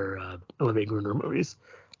better Olivier Gruner movies.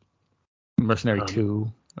 Mercenary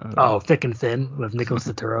 2. Thick and Thin with Nicholas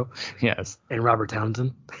Turturro. Yes. And Robert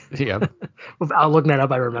Townsend. Yeah. Without looking that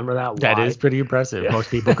up, I remember that. That is pretty impressive. Yeah. Most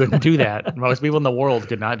people couldn't do that. Most people in the world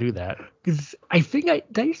could not do that. I think I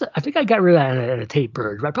got rid of that in a tape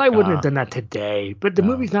purge. I probably wouldn't have done that today. But the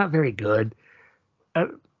movie's not very good.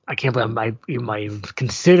 I can't believe you might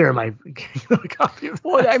consider my copy of that.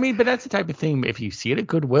 Well, I mean, but that's the type of thing. If you see it at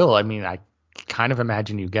Goodwill, I mean, I kind of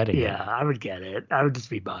imagine you getting it. Yeah, I would get it. I would just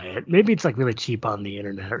be buy it. Maybe it's like really cheap on the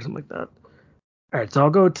internet or something like that. All right, so I'll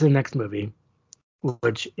go to the next movie,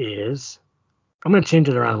 which is, I'm going to change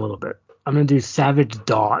it around a little bit. I'm going to do Savage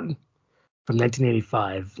Dawn from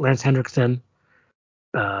 1985. Lance Henriksen,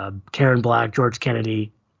 Karen Black, George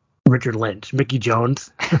Kennedy, Richard Lynch, Mickey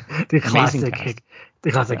Jones, the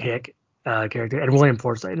classic Hick character, and William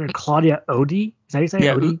Forsythe, and Claudia Odie. Is that how you say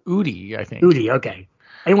it? Odie? Odie, I think. Odie, okay.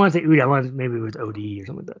 I didn't want to say Odie. I wanted maybe it was Odie or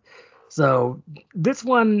something like that. So this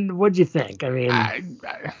one, what'd you think? I mean,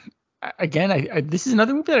 again, this is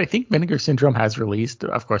another movie that I think Vinegar Syndrome has released.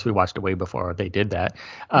 Of course, we watched it way before they did that.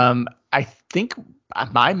 I think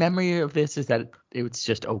my memory of this is that it was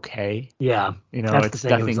just okay. Yeah, it's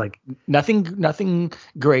nothing, it was like nothing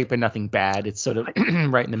great, but nothing bad. It's sort of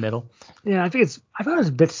right in the middle. Yeah, I thought it was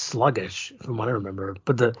a bit sluggish from what I remember.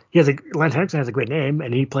 But Lance Henriksen has a great name,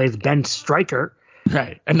 and he plays Ben Stryker.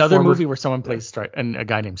 Right, another movie where someone plays a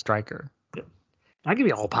guy named Stryker. Yeah. That could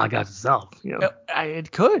be a whole podcast itself.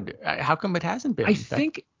 It could. How come it hasn't been? I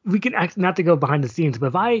think we can not to go behind the scenes, but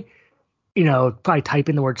if I probably type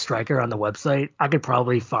in the word Striker on the website, I could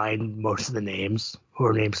probably find most of the names who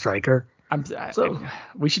are named Striker.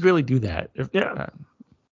 We should really do that. Yeah.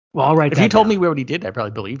 Well, I'll write if that you told down. me we already did, I'd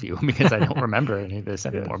probably believe you because I don't remember any of this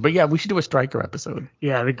anymore. But yeah, we should do a Striker episode.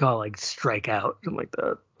 Yeah, we call it like Strikeout, something like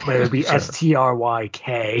that. But it would be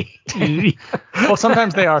Stryk. Well,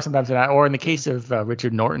 sometimes they are, sometimes they're not. Or in the case of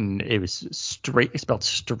Richard Norton, it was spelled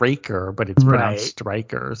Straker, but it's pronounced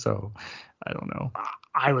Striker. So I don't know.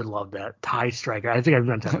 I would love that. Ty Striker. I think I've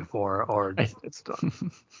done that before. Or it's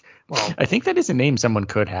done. Well, I think that is a name someone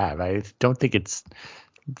could have. I don't think it's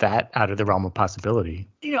that out of the realm of possibility.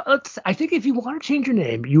 I think if you want to change your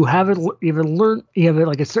name, you have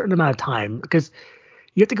like a certain amount of time, because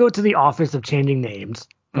you have to go to the office of changing names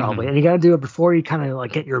probably, and you got to do it before you kind of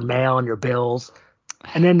like get your mail and your bills,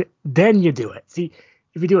 and then you do it. See,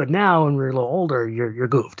 if you do it now and we're a little older, you're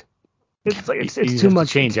goofed. It's like it's too much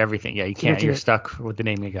to change everything. Yeah, you can't. You're stuck with the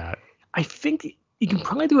name you got. I think you can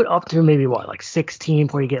probably do it up to maybe like 16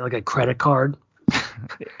 before you get like a credit card.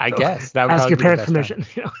 I guess that would ask probably your be parents' the best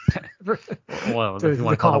permission. Well, if you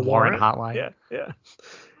want to call a warrant hotline. Yeah.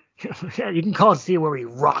 Yeah, you can call and see where we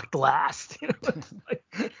rocked last.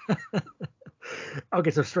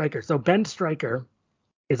 Okay, so Stryker. So Ben Stryker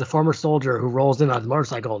is a former soldier who rolls in on his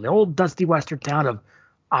motorcycle in the old dusty western town of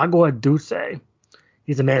Agua Dulce.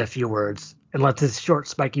 He's a man of few words and lets his short,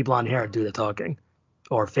 spiky blonde hair do the talking,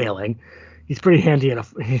 or failing. He's pretty handy in a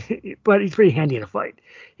fight.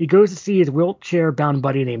 He goes to see his wheelchair-bound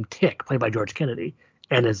buddy named Tick, played by George Kennedy,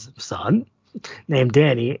 and his son named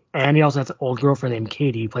Danny, and he also has an old girlfriend named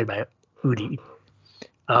Katie, played by Udi.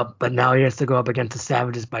 But now he has to go up against the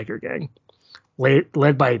Savages biker gang,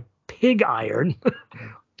 led by Pig Iron,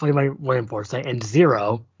 played by William Forsythe, and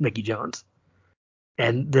Zero, Mickey Jones.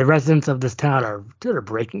 And the residents of this town are to their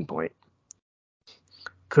breaking point.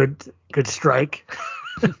 Could strike.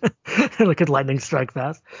 Could lightning strike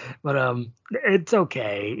fast? But it's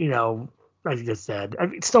okay. As you just said,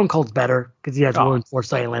 Stone Cold's better because he has William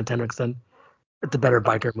Forsythe and Lance Henriksen. It's a better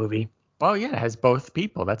biker movie. Well, yeah, it has both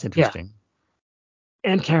people. That's interesting.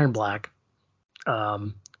 Yeah. And Karen Black,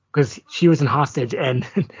 because she was in Hostage, and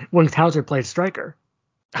Wings Hauser plays Stryker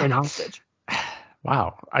in Hostage.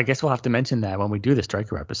 Wow. I guess we'll have to mention that when we do the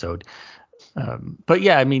Stryker episode. But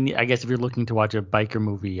yeah, I mean, I guess if you're looking to watch a biker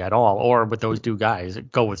movie at all, or with those two guys,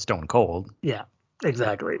 go with Stone Cold. Yeah,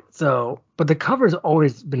 exactly. So, but the cover's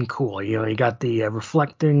always been cool. You got the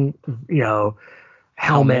reflecting,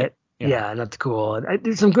 helmet. Yeah, and that's cool. And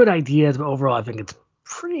there's some good ideas, but overall, I think it's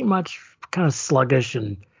pretty much kind of sluggish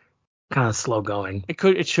and kind of slow going.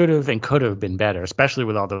 It should have and could have been better, especially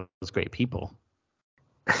with all those great people.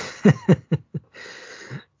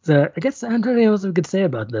 So I guess I don't know anything else we could say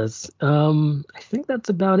about this. I think that's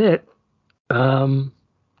about it.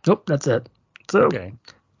 Nope, that's it. So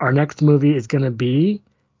Our next movie is going to be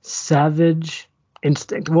Savage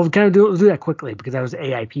Instinct. We'll do that quickly because that was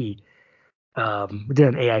AIP. We did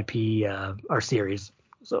an AIP our series.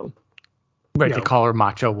 So they call her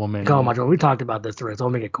Macho Woman. We talked about this already, so I'll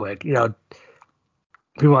make it quick.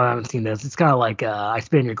 People haven't seen this. It's kind of like I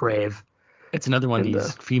Spit in Your Grave. It's another one of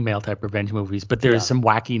these female type revenge movies, but there's some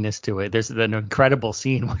wackiness to it. There's an incredible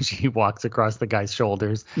scene where she walks across the guy's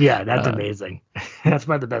shoulders. Yeah, that's amazing. That's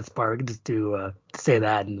probably the best part. We can just say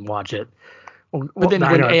that and watch it. But then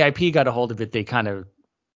when AIP got a hold of it, they kind of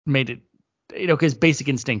made it, because Basic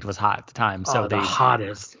Instinct was hot at the time. So the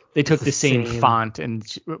hottest. They took the same font and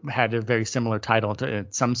had a very similar title to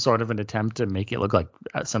some sort of an attempt to make it look like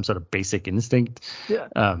some sort of Basic Instinct. Yeah.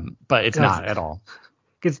 But it's not at all.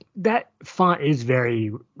 Because that font is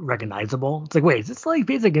very recognizable. It's like, wait, is this like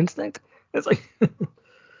Basic Instinct? It's like,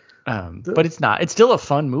 but it's not. It's still a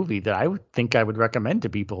fun movie that I would think I would recommend to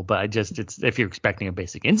people. But it's if you're expecting a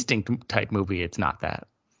Basic Instinct type movie, it's not that.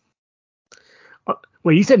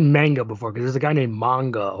 Wait, you said Mango before because there's a guy named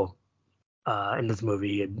Mongo in this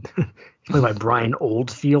movie, and he's played by Brian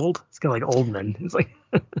Oldfield. It's kind of like Oldman. It's like,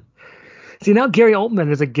 see, now Gary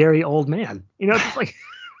Oldman is a Gary Old Man. It's like,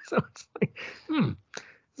 so it's like,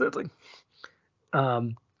 So it's like,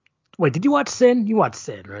 wait, did you watch Sin? You watched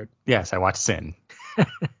Sin, right? Yes, I watched Sin.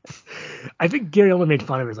 I think Gary Oldman made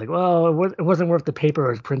fun of it. He's like, well, it wasn't worth the paper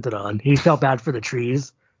it was printed on. He felt bad for the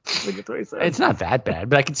trees. I think that's what he said. It's not that bad,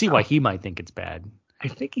 but I can see why he might think it's bad. I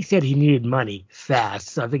think he said he needed money fast,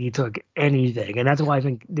 so I think he took anything. And that's why I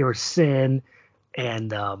think there was Sin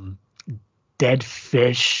and Dead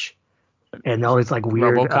Fish and all these like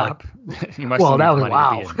weird RoboCop. That was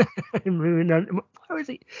wow. Why was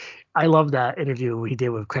he? I love that interview he did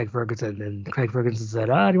with Craig Ferguson, and Craig Ferguson said,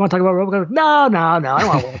 "Do you want to talk about RoboCop?" No, I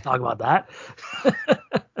don't want to talk about that.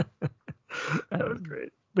 That was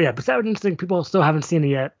great. But yeah, Savage Instinct, people still haven't seen it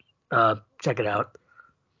yet. Check it out.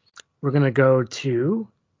 We're gonna go to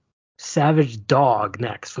Savage Dog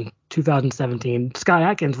next from 2017. Scott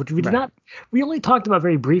Adkins, which we did not. We only talked about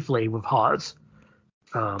very briefly with Hawes.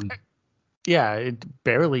 Yeah, it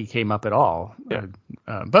barely came up at all. Yeah.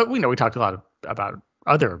 But we talked a lot about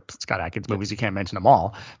other Scott Adkins movies. You can't mention them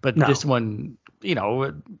all. But this one,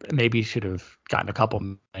 maybe should have gotten a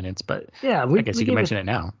couple minutes. But I guess you can mention it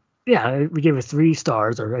now. Yeah, we gave it 3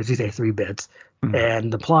 stars, or as you say, 3 bits. Mm-hmm.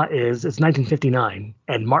 And the plot is it's 1959,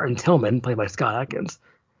 and Martin Tillman, played by Scott Adkins,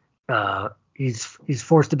 he's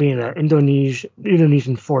forced to be in an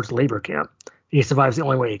Indonesian forced labor camp. He survives the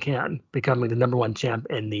only way he can, becoming the #1 champ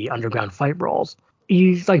in the underground fight brawls.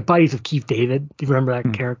 He's like buddies of Keith David. Do you remember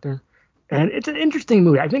that character? And it's an interesting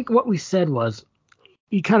movie. I think what we said was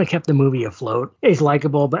he kind of kept the movie afloat. He's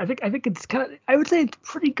likable, but I think it's kind of, I would say it's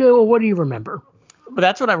pretty good. Well, what do you remember? But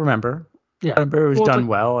that's what I remember. Yeah. I remember it was done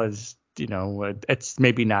well. As it's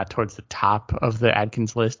maybe not towards the top of the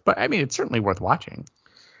Adkins list, but I mean it's certainly worth watching.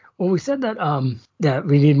 Well, we said that that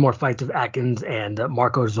we need more fights with Atkins and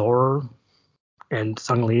Marco Zorer and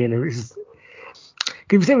Sung Lee, and it was just,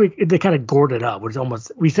 cause we said they kind of gored it up, which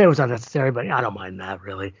almost, we said it was unnecessary, but I don't mind that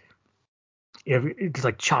really. It's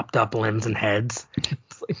like chopped up limbs and heads.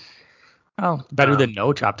 Better than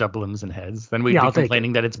no chopped up limbs and heads. Then we'd be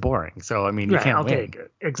complaining that it's boring. So I mean, you can't win. Take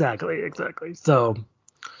it. Exactly. So,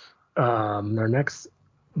 our next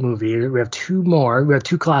movie, we have 2 more. We have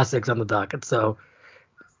 2 classics on the docket. So,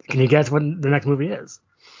 can you guess what the next movie is?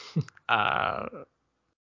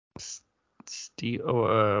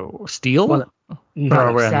 Steele? Well,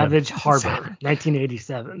 no, Savage Harbor,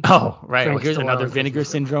 1987. Oh, right. Well, here's another Vinegar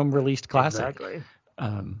Syndrome released classic. Exactly.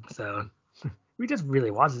 So we just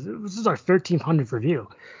really watched this. This is our 1300th review.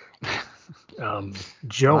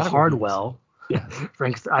 Joe Hardwell. Yeah.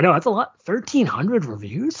 I know, that's a lot. 1300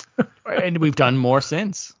 reviews? And we've done more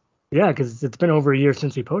since. Yeah, because it's been over a year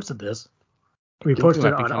since we posted this. We posted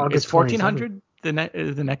it on August 1400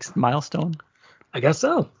 the next milestone? I guess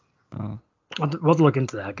so. Oh. We'll have to look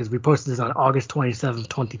into that because we posted this on August 27th,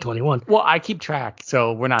 2021. Well, I keep track,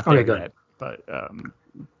 so we're not there yet. But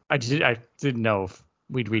I didn't know if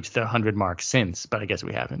we'd reached the 100 mark since, but I guess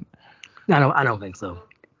we haven't. No, I don't think so.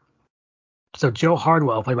 So Joe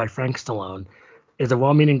Hardwell, played by Frank Stallone, is a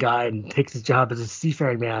well-meaning guy and takes his job as a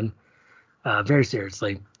seafaring man very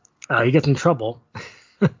seriously. He gets in trouble.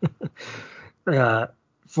 He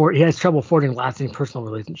has trouble forging lasting personal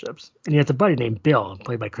relationships, and he has a buddy named Bill,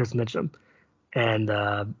 played by Chris Mitchum. And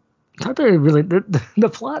not really the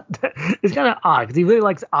plot is kind of odd because he really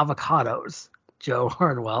likes avocados. Joe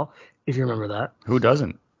Hardwell, if you remember that. Who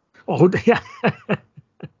doesn't? Oh, yeah.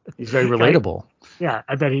 He's very relatable. Yeah,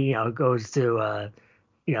 I bet he goes to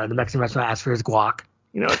the Mexican restaurant, asks for his guac.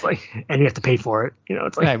 It's like, and you have to pay for it.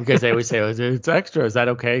 It's like, because they always say, it's extra. Is that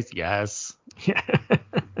okay? Yes. Yeah.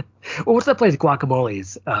 Well, what's that place?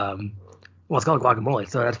 Guacamole's. Well, it's called Guacamole,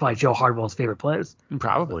 so that's probably Joe Hardwell's favorite place.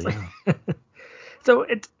 Probably. Like, so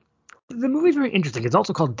the movie's very interesting. It's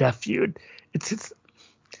also called Death Feud. There's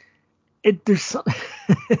something.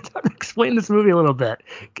 It's hard to explain this movie a little bit.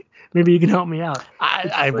 Maybe you can help me out.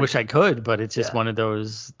 I wish I could, but it's just one of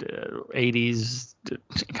those 80s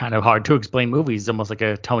kind of hard to explain movies, almost like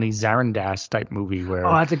a Tony Zarandas type movie where.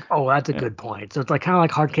 That's a good point. So it's like kind of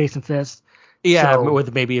like Hard Case and Fist. Yeah,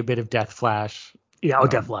 with maybe a bit of Death Flash. Yeah,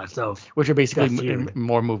 Death Flash. So which are basically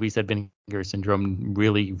more movies that Vinegar Syndrome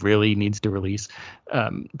really, really needs to release.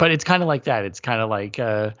 But it's kind of like that. It's kind of like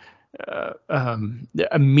a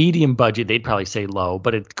medium budget. They'd probably say low,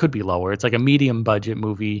 but it could be lower. It's like a medium budget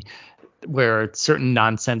movie where certain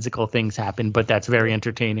nonsensical things happen, but that's very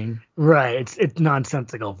entertaining. Right. It's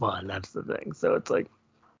nonsensical fun. That's the thing. So it's like,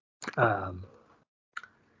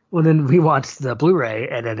 well, then we watched the Blu-ray,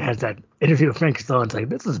 and it has that interview with Frank Stallone. It's like,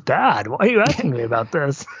 this is bad. Why are you asking me about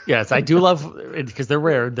this? Yes, I do love it because they're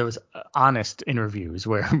rare. Those honest interviews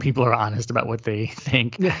where people are honest about what they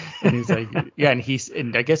think. And he's like, yeah,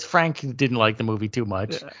 and I guess Frank didn't like the movie too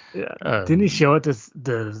much. Yeah. Didn't he show it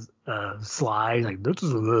the slide? Like, this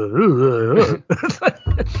is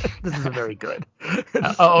this isn't very good.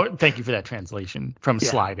 Thank you for that translation from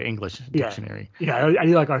slide to English dictionary. Yeah, I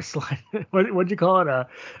do like our slide. What'd you call it?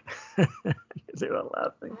 Is it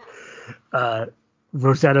laughing?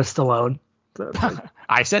 Rosetta Stallone. So,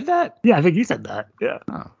 I said that? Yeah, I think you said that. Yeah.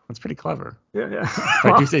 Oh, that's pretty clever. Yeah.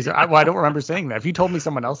 I do say so. I don't remember saying that. If you told me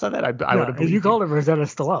someone else said that, I would have believed you. Called it Rosetta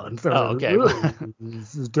Stallone. So, okay.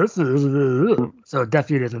 So Death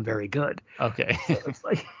Feud isn't very good. Okay. So it's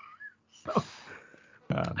like,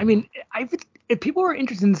 I mean, if people are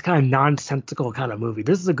interested in this kind of nonsensical kind of movie,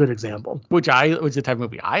 this is a good example. Which the type of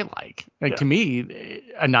movie I like. Like to me,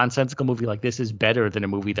 a nonsensical movie like this is better than a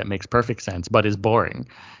movie that makes perfect sense but is boring.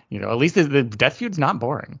 At least the Death Feud's not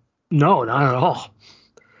boring. No, not at all.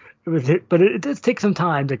 But it does take some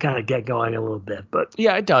time to kind of get going a little bit. But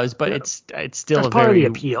yeah, it does. But it's still part of the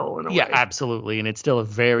appeal. In a way. Absolutely, and it's still a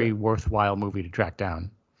very worthwhile movie to track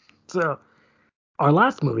down. So our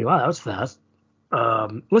last movie, wow, that was fast.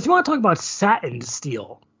 Unless you want to talk about Satin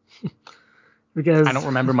Steele. Because I don't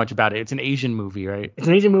remember much about it. It's an Asian movie, right? It's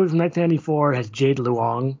an Asian movie from 1994. It has Jade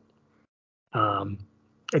Luong.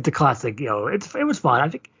 It's a classic. It was fun.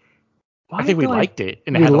 I think we liked it,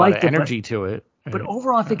 and it had a lot of energy to it. But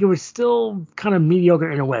overall, I think it was still kind of mediocre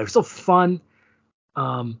in a way. It was still fun.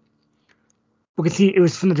 We can see it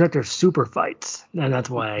was from the director of Super Fights, and that's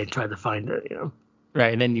why I tried to find it.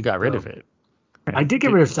 Right, and then you got rid of it. Right. I did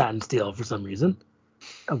get rid of Satin Steele for some reason.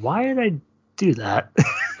 Why did I do that?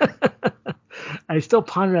 I still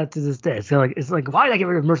ponder that to this day. It's like why did I get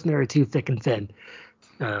rid of Mercenary 2 Thick and Thin?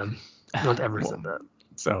 No one's ever said that.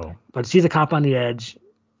 So, but she's a cop on the edge,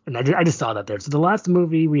 and I just saw that there. So the last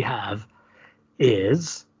movie we have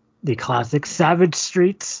is the classic Savage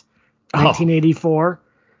Streets, 1984.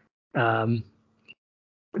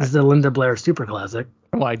 This is a Linda Blair super classic.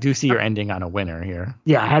 Well, I do see you're ending on a winner here.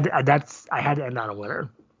 Yeah, I had to end on a winner.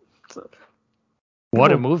 So,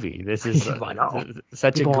 what a movie! This is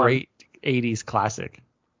such a great 80s classic.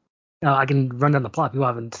 Now I can run down the plot. People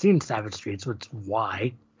haven't seen Savage Streets, which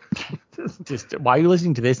why? Just why are you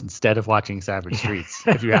listening to this instead of watching Savage Streets?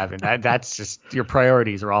 If you haven't, that's just your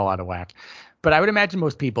priorities are all out of whack. But I would imagine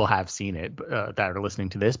most people have seen it that are listening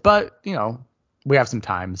to this. But we have some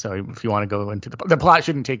time, so if you want to go into the plot,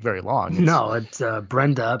 shouldn't take very long. It's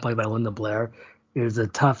Brenda, played by Linda Blair, is a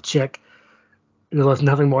tough chick who loves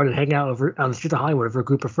nothing more than hanging out on the streets of Hollywood with a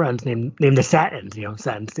group of friends named the Satins,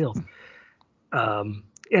 Satin Steele.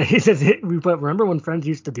 Yeah, he says. But remember when friends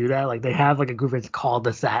used to do that? Like they have like a group that's called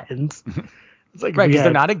the Satins. It's like right, because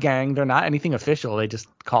they're not a gang, they're not anything official. They just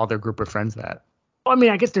call their group of friends that. Well, I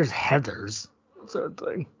mean, I guess there's Heathers, sort of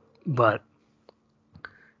thing, but I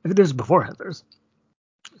think there's before Heathers.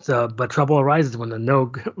 So, but trouble arises when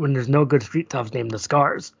there's no good street toughs named the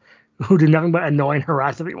Scars, who do nothing but annoy and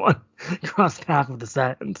harass everyone across the path of the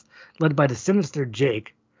Satins, led by the sinister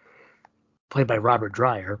Jake, played by Robert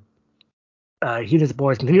Dreyer. He and his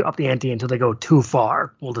boys continue up the ante until they go too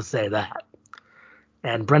far. We'll just say that.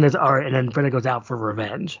 And then Brenda goes out for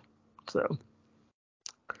revenge. So.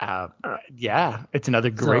 Yeah, it's another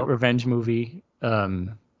great revenge movie.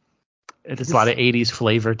 There's a lot of 80s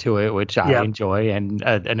flavor to it, which I enjoy, and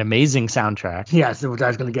an amazing soundtrack. Yes, which I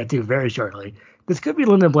was going to get to very shortly. This could be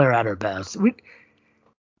Linda Blair at her best.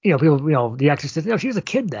 People, The Exorcist, she was a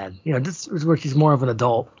kid then. This is where she's more of an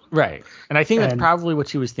adult. Right. And I think that's probably what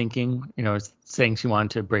she was thinking, saying she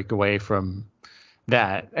wanted to break away from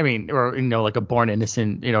that. I mean, or, like a Born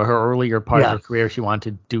Innocent, her earlier part of her career, she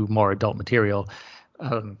wanted to do more adult material.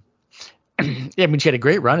 Yeah, I mean, she had a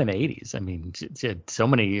great run in the 80s. I mean, she had so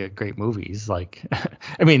many great movies. Like,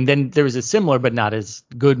 I mean, then there was a similar but not as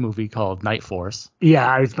good movie called Night Force.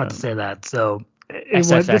 Yeah, I was about to say that. So,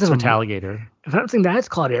 SFX with Alligator. If I'm saying that's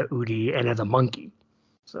Claudia Udi and as a monkey.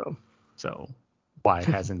 So why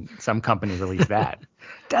hasn't some company released that?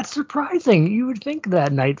 That's surprising. You would think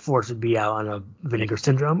that Night Force would be out on a Vinegar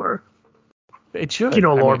Syndrome or it should.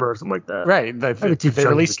 Lorber or something like that. Right. If they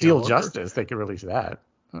released Steel Justice, they could release that.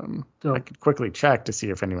 I could quickly check to see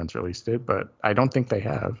if anyone's released it, but I don't think they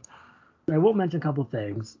have. I will mention a couple of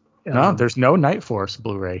things. No, there's no Night Force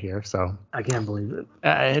Blu-ray here, so I can't believe it.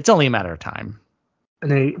 It's only a matter of time. And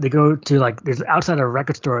they go to there's outside a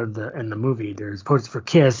record store in the movie. There's posters for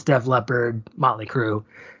Kiss, Def Leppard, Motley Crue,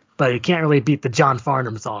 but you can't really beat the John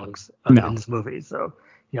Farnham songs in this movie. So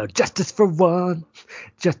justice for one,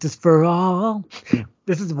 justice for all. Yeah.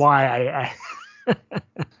 This is why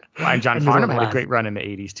and John Farnham had a great run in the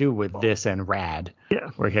 80s too with this and Rad,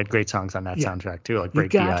 where he had great songs on that soundtrack too, like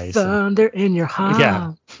Break the Ice. You got thunder in your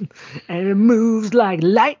heart, and it moves like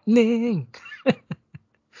lightning.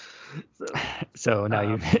 So now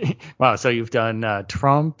you've done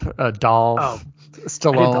Trump, Dolph,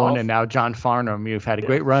 Stallone, and now John Farnham. You've had a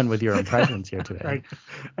great run with your impressions here today.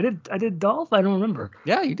 I did Dolph. I don't remember.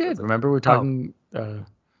 Yeah, you did. Remember we were talking.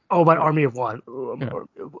 About Army of One. Army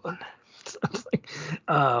of One.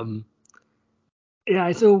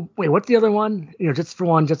 So wait, what's the other one? Just for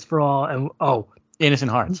one, just for all, and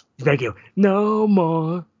Innocent Hearts. Thank you. No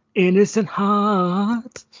more innocent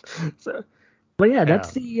hearts. So, but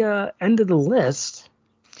that's the end of the list.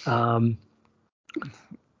 But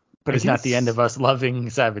it's not the end of us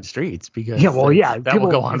loving Savage Streets because that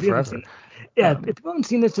will go on forever. Yeah, if you haven't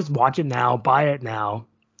seen this, just watch it now, buy it now.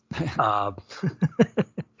 Uh,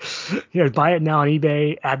 buy it now on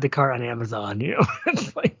eBay, add the cart on Amazon.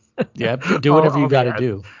 It's like, yeah, do whatever you got to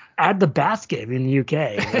do. Add the basket in the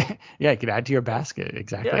UK. Yeah, you can add to your basket.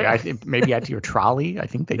 Exactly. Yeah. I think maybe add to your trolley. I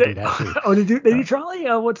think they do that too. Oh, they do trolley?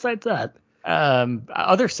 What site's that?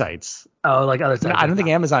 Other sites. Oh, like other sites. I don't think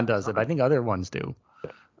Amazon does it, but I think other ones do.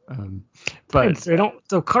 But they don't.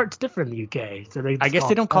 So cart's different in the UK. So I guess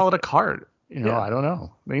they don't call it a cart. I don't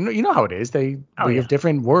know. You know how it is. We have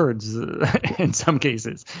different words in some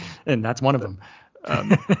cases, and that's one of them.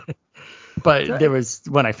 But there was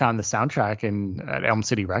when I found the soundtrack at Elm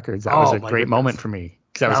City Records. That was a great moment for me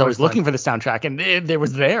because I was always looking for the soundtrack, and it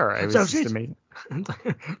was there. It was just amazing.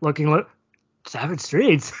 Looking Savage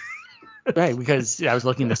Streets. Right, because I was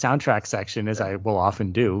looking in the soundtrack section, as I will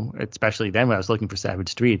often do, especially then when I was looking for Savage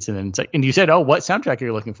Streets. And then it's like, and you said, "Oh, what soundtrack are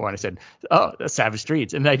you looking for?" And I said, "Oh, Savage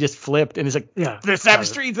Streets." And I just flipped, and it's like, "The Savage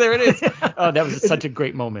Streets, there it is." Oh, that was such a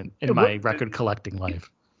great moment in my record collecting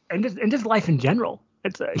life, and just life in general.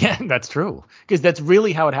 Yeah, that's true, because that's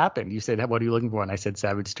really how it happened. You said, "What are you looking for?" And I said,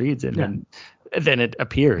 "Savage Streets," and then it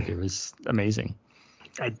appeared. It was amazing.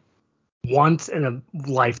 Once in a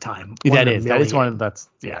lifetime. That is one of that's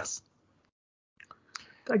yes.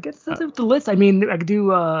 I guess that's the list. I mean, I could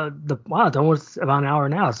do it's almost about an hour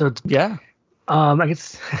now. So it's, I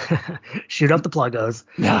guess shoot up the pluggos.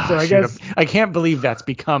 So I can't believe that's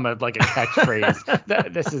become a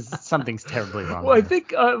catchphrase. This is something's terribly wrong. Well, I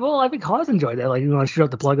think Hawes enjoyed that. Like, you want to shoot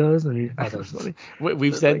up the pluggos, and I thought it was funny.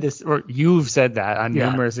 We've said this, or you've said that on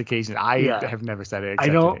numerous occasions. I have never said it. I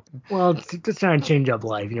don't. Well, just trying to change up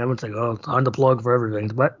life. Everyone's like, "Oh, on the plug for everything,"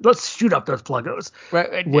 but let's shoot up those pluggos. Right.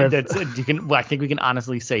 I think we can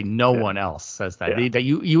honestly say no one else says that. Yeah. That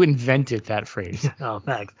you invented that phrase. Oh,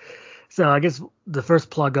 thanks. So I guess the first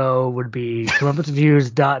pluggo would be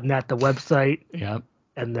comeupwithreviews.net, the website. Yep.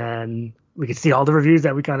 And then we can see all the reviews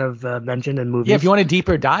that we kind of mentioned in movies. Yeah, if you want a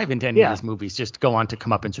deeper dive into any of these movies, just go on to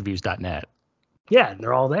comeupwithreviews.net. Yeah,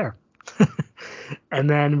 they're all there. And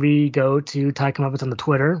then we go to Ty Comeuppance on the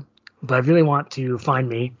Twitter. But if you really want to find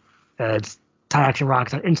me, it's Ty Action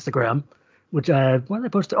Rocks on Instagram, which, what did I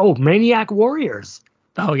post? Oh, Maniac Warriors.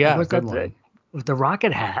 Oh, yeah, good one. With the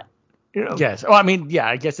rocket hat. Yes. Well, I mean, yeah,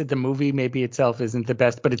 I guess the movie maybe itself isn't the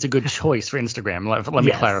best, but it's a good choice for Instagram. Let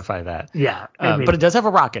me clarify that. Yeah. But it does have a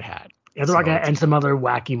rocket hat. It has a rocket hat and some other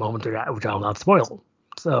wacky moments which I'll not spoil.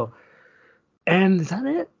 So, and is that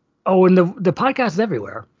it? Oh, and the podcast is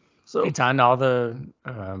everywhere. So it's on all the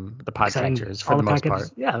podcatchers for the most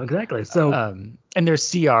part. Yeah, exactly. So and there's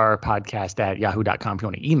crpodcast@yahoo.com if you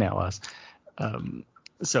want to email us.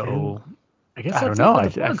 I guess I don't know.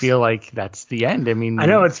 I feel like that's the end. I mean, I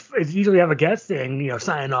know it's usually have a guest thing,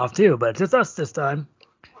 signing off too, but it's just us this time.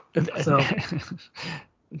 So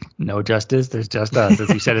no justice, there's just us, as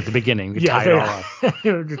you said at the beginning. We tie it all up.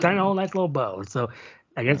 You're tying a whole nice little bow. So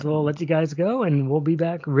I guess we'll let you guys go, and we'll be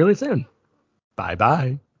back really soon. Bye.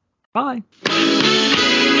 Bye.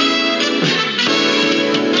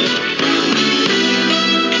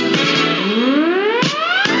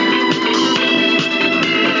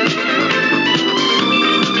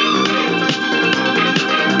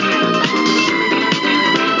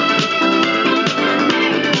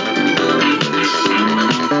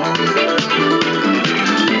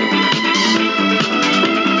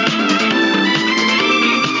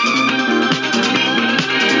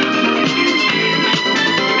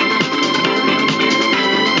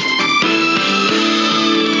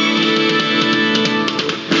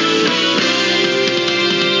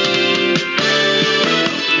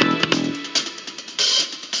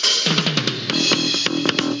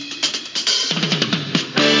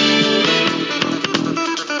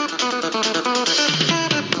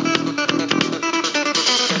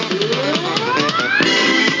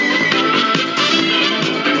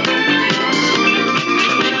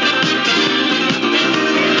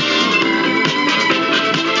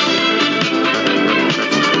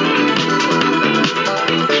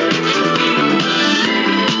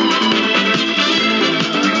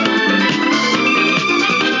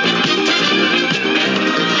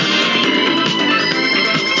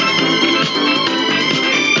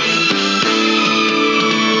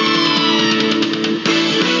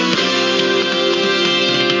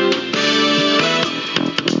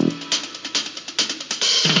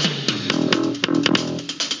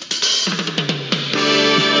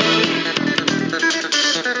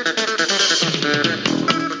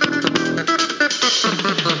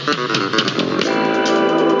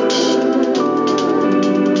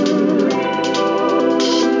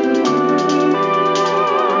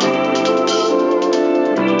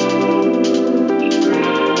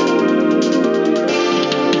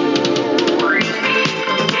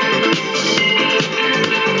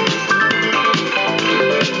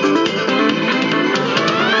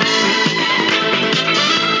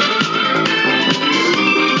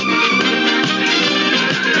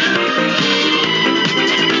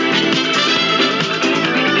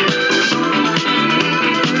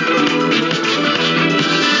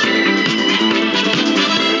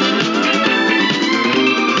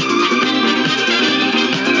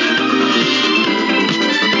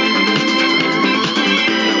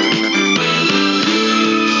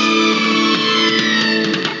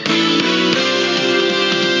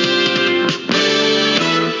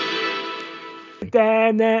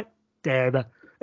 and then dead.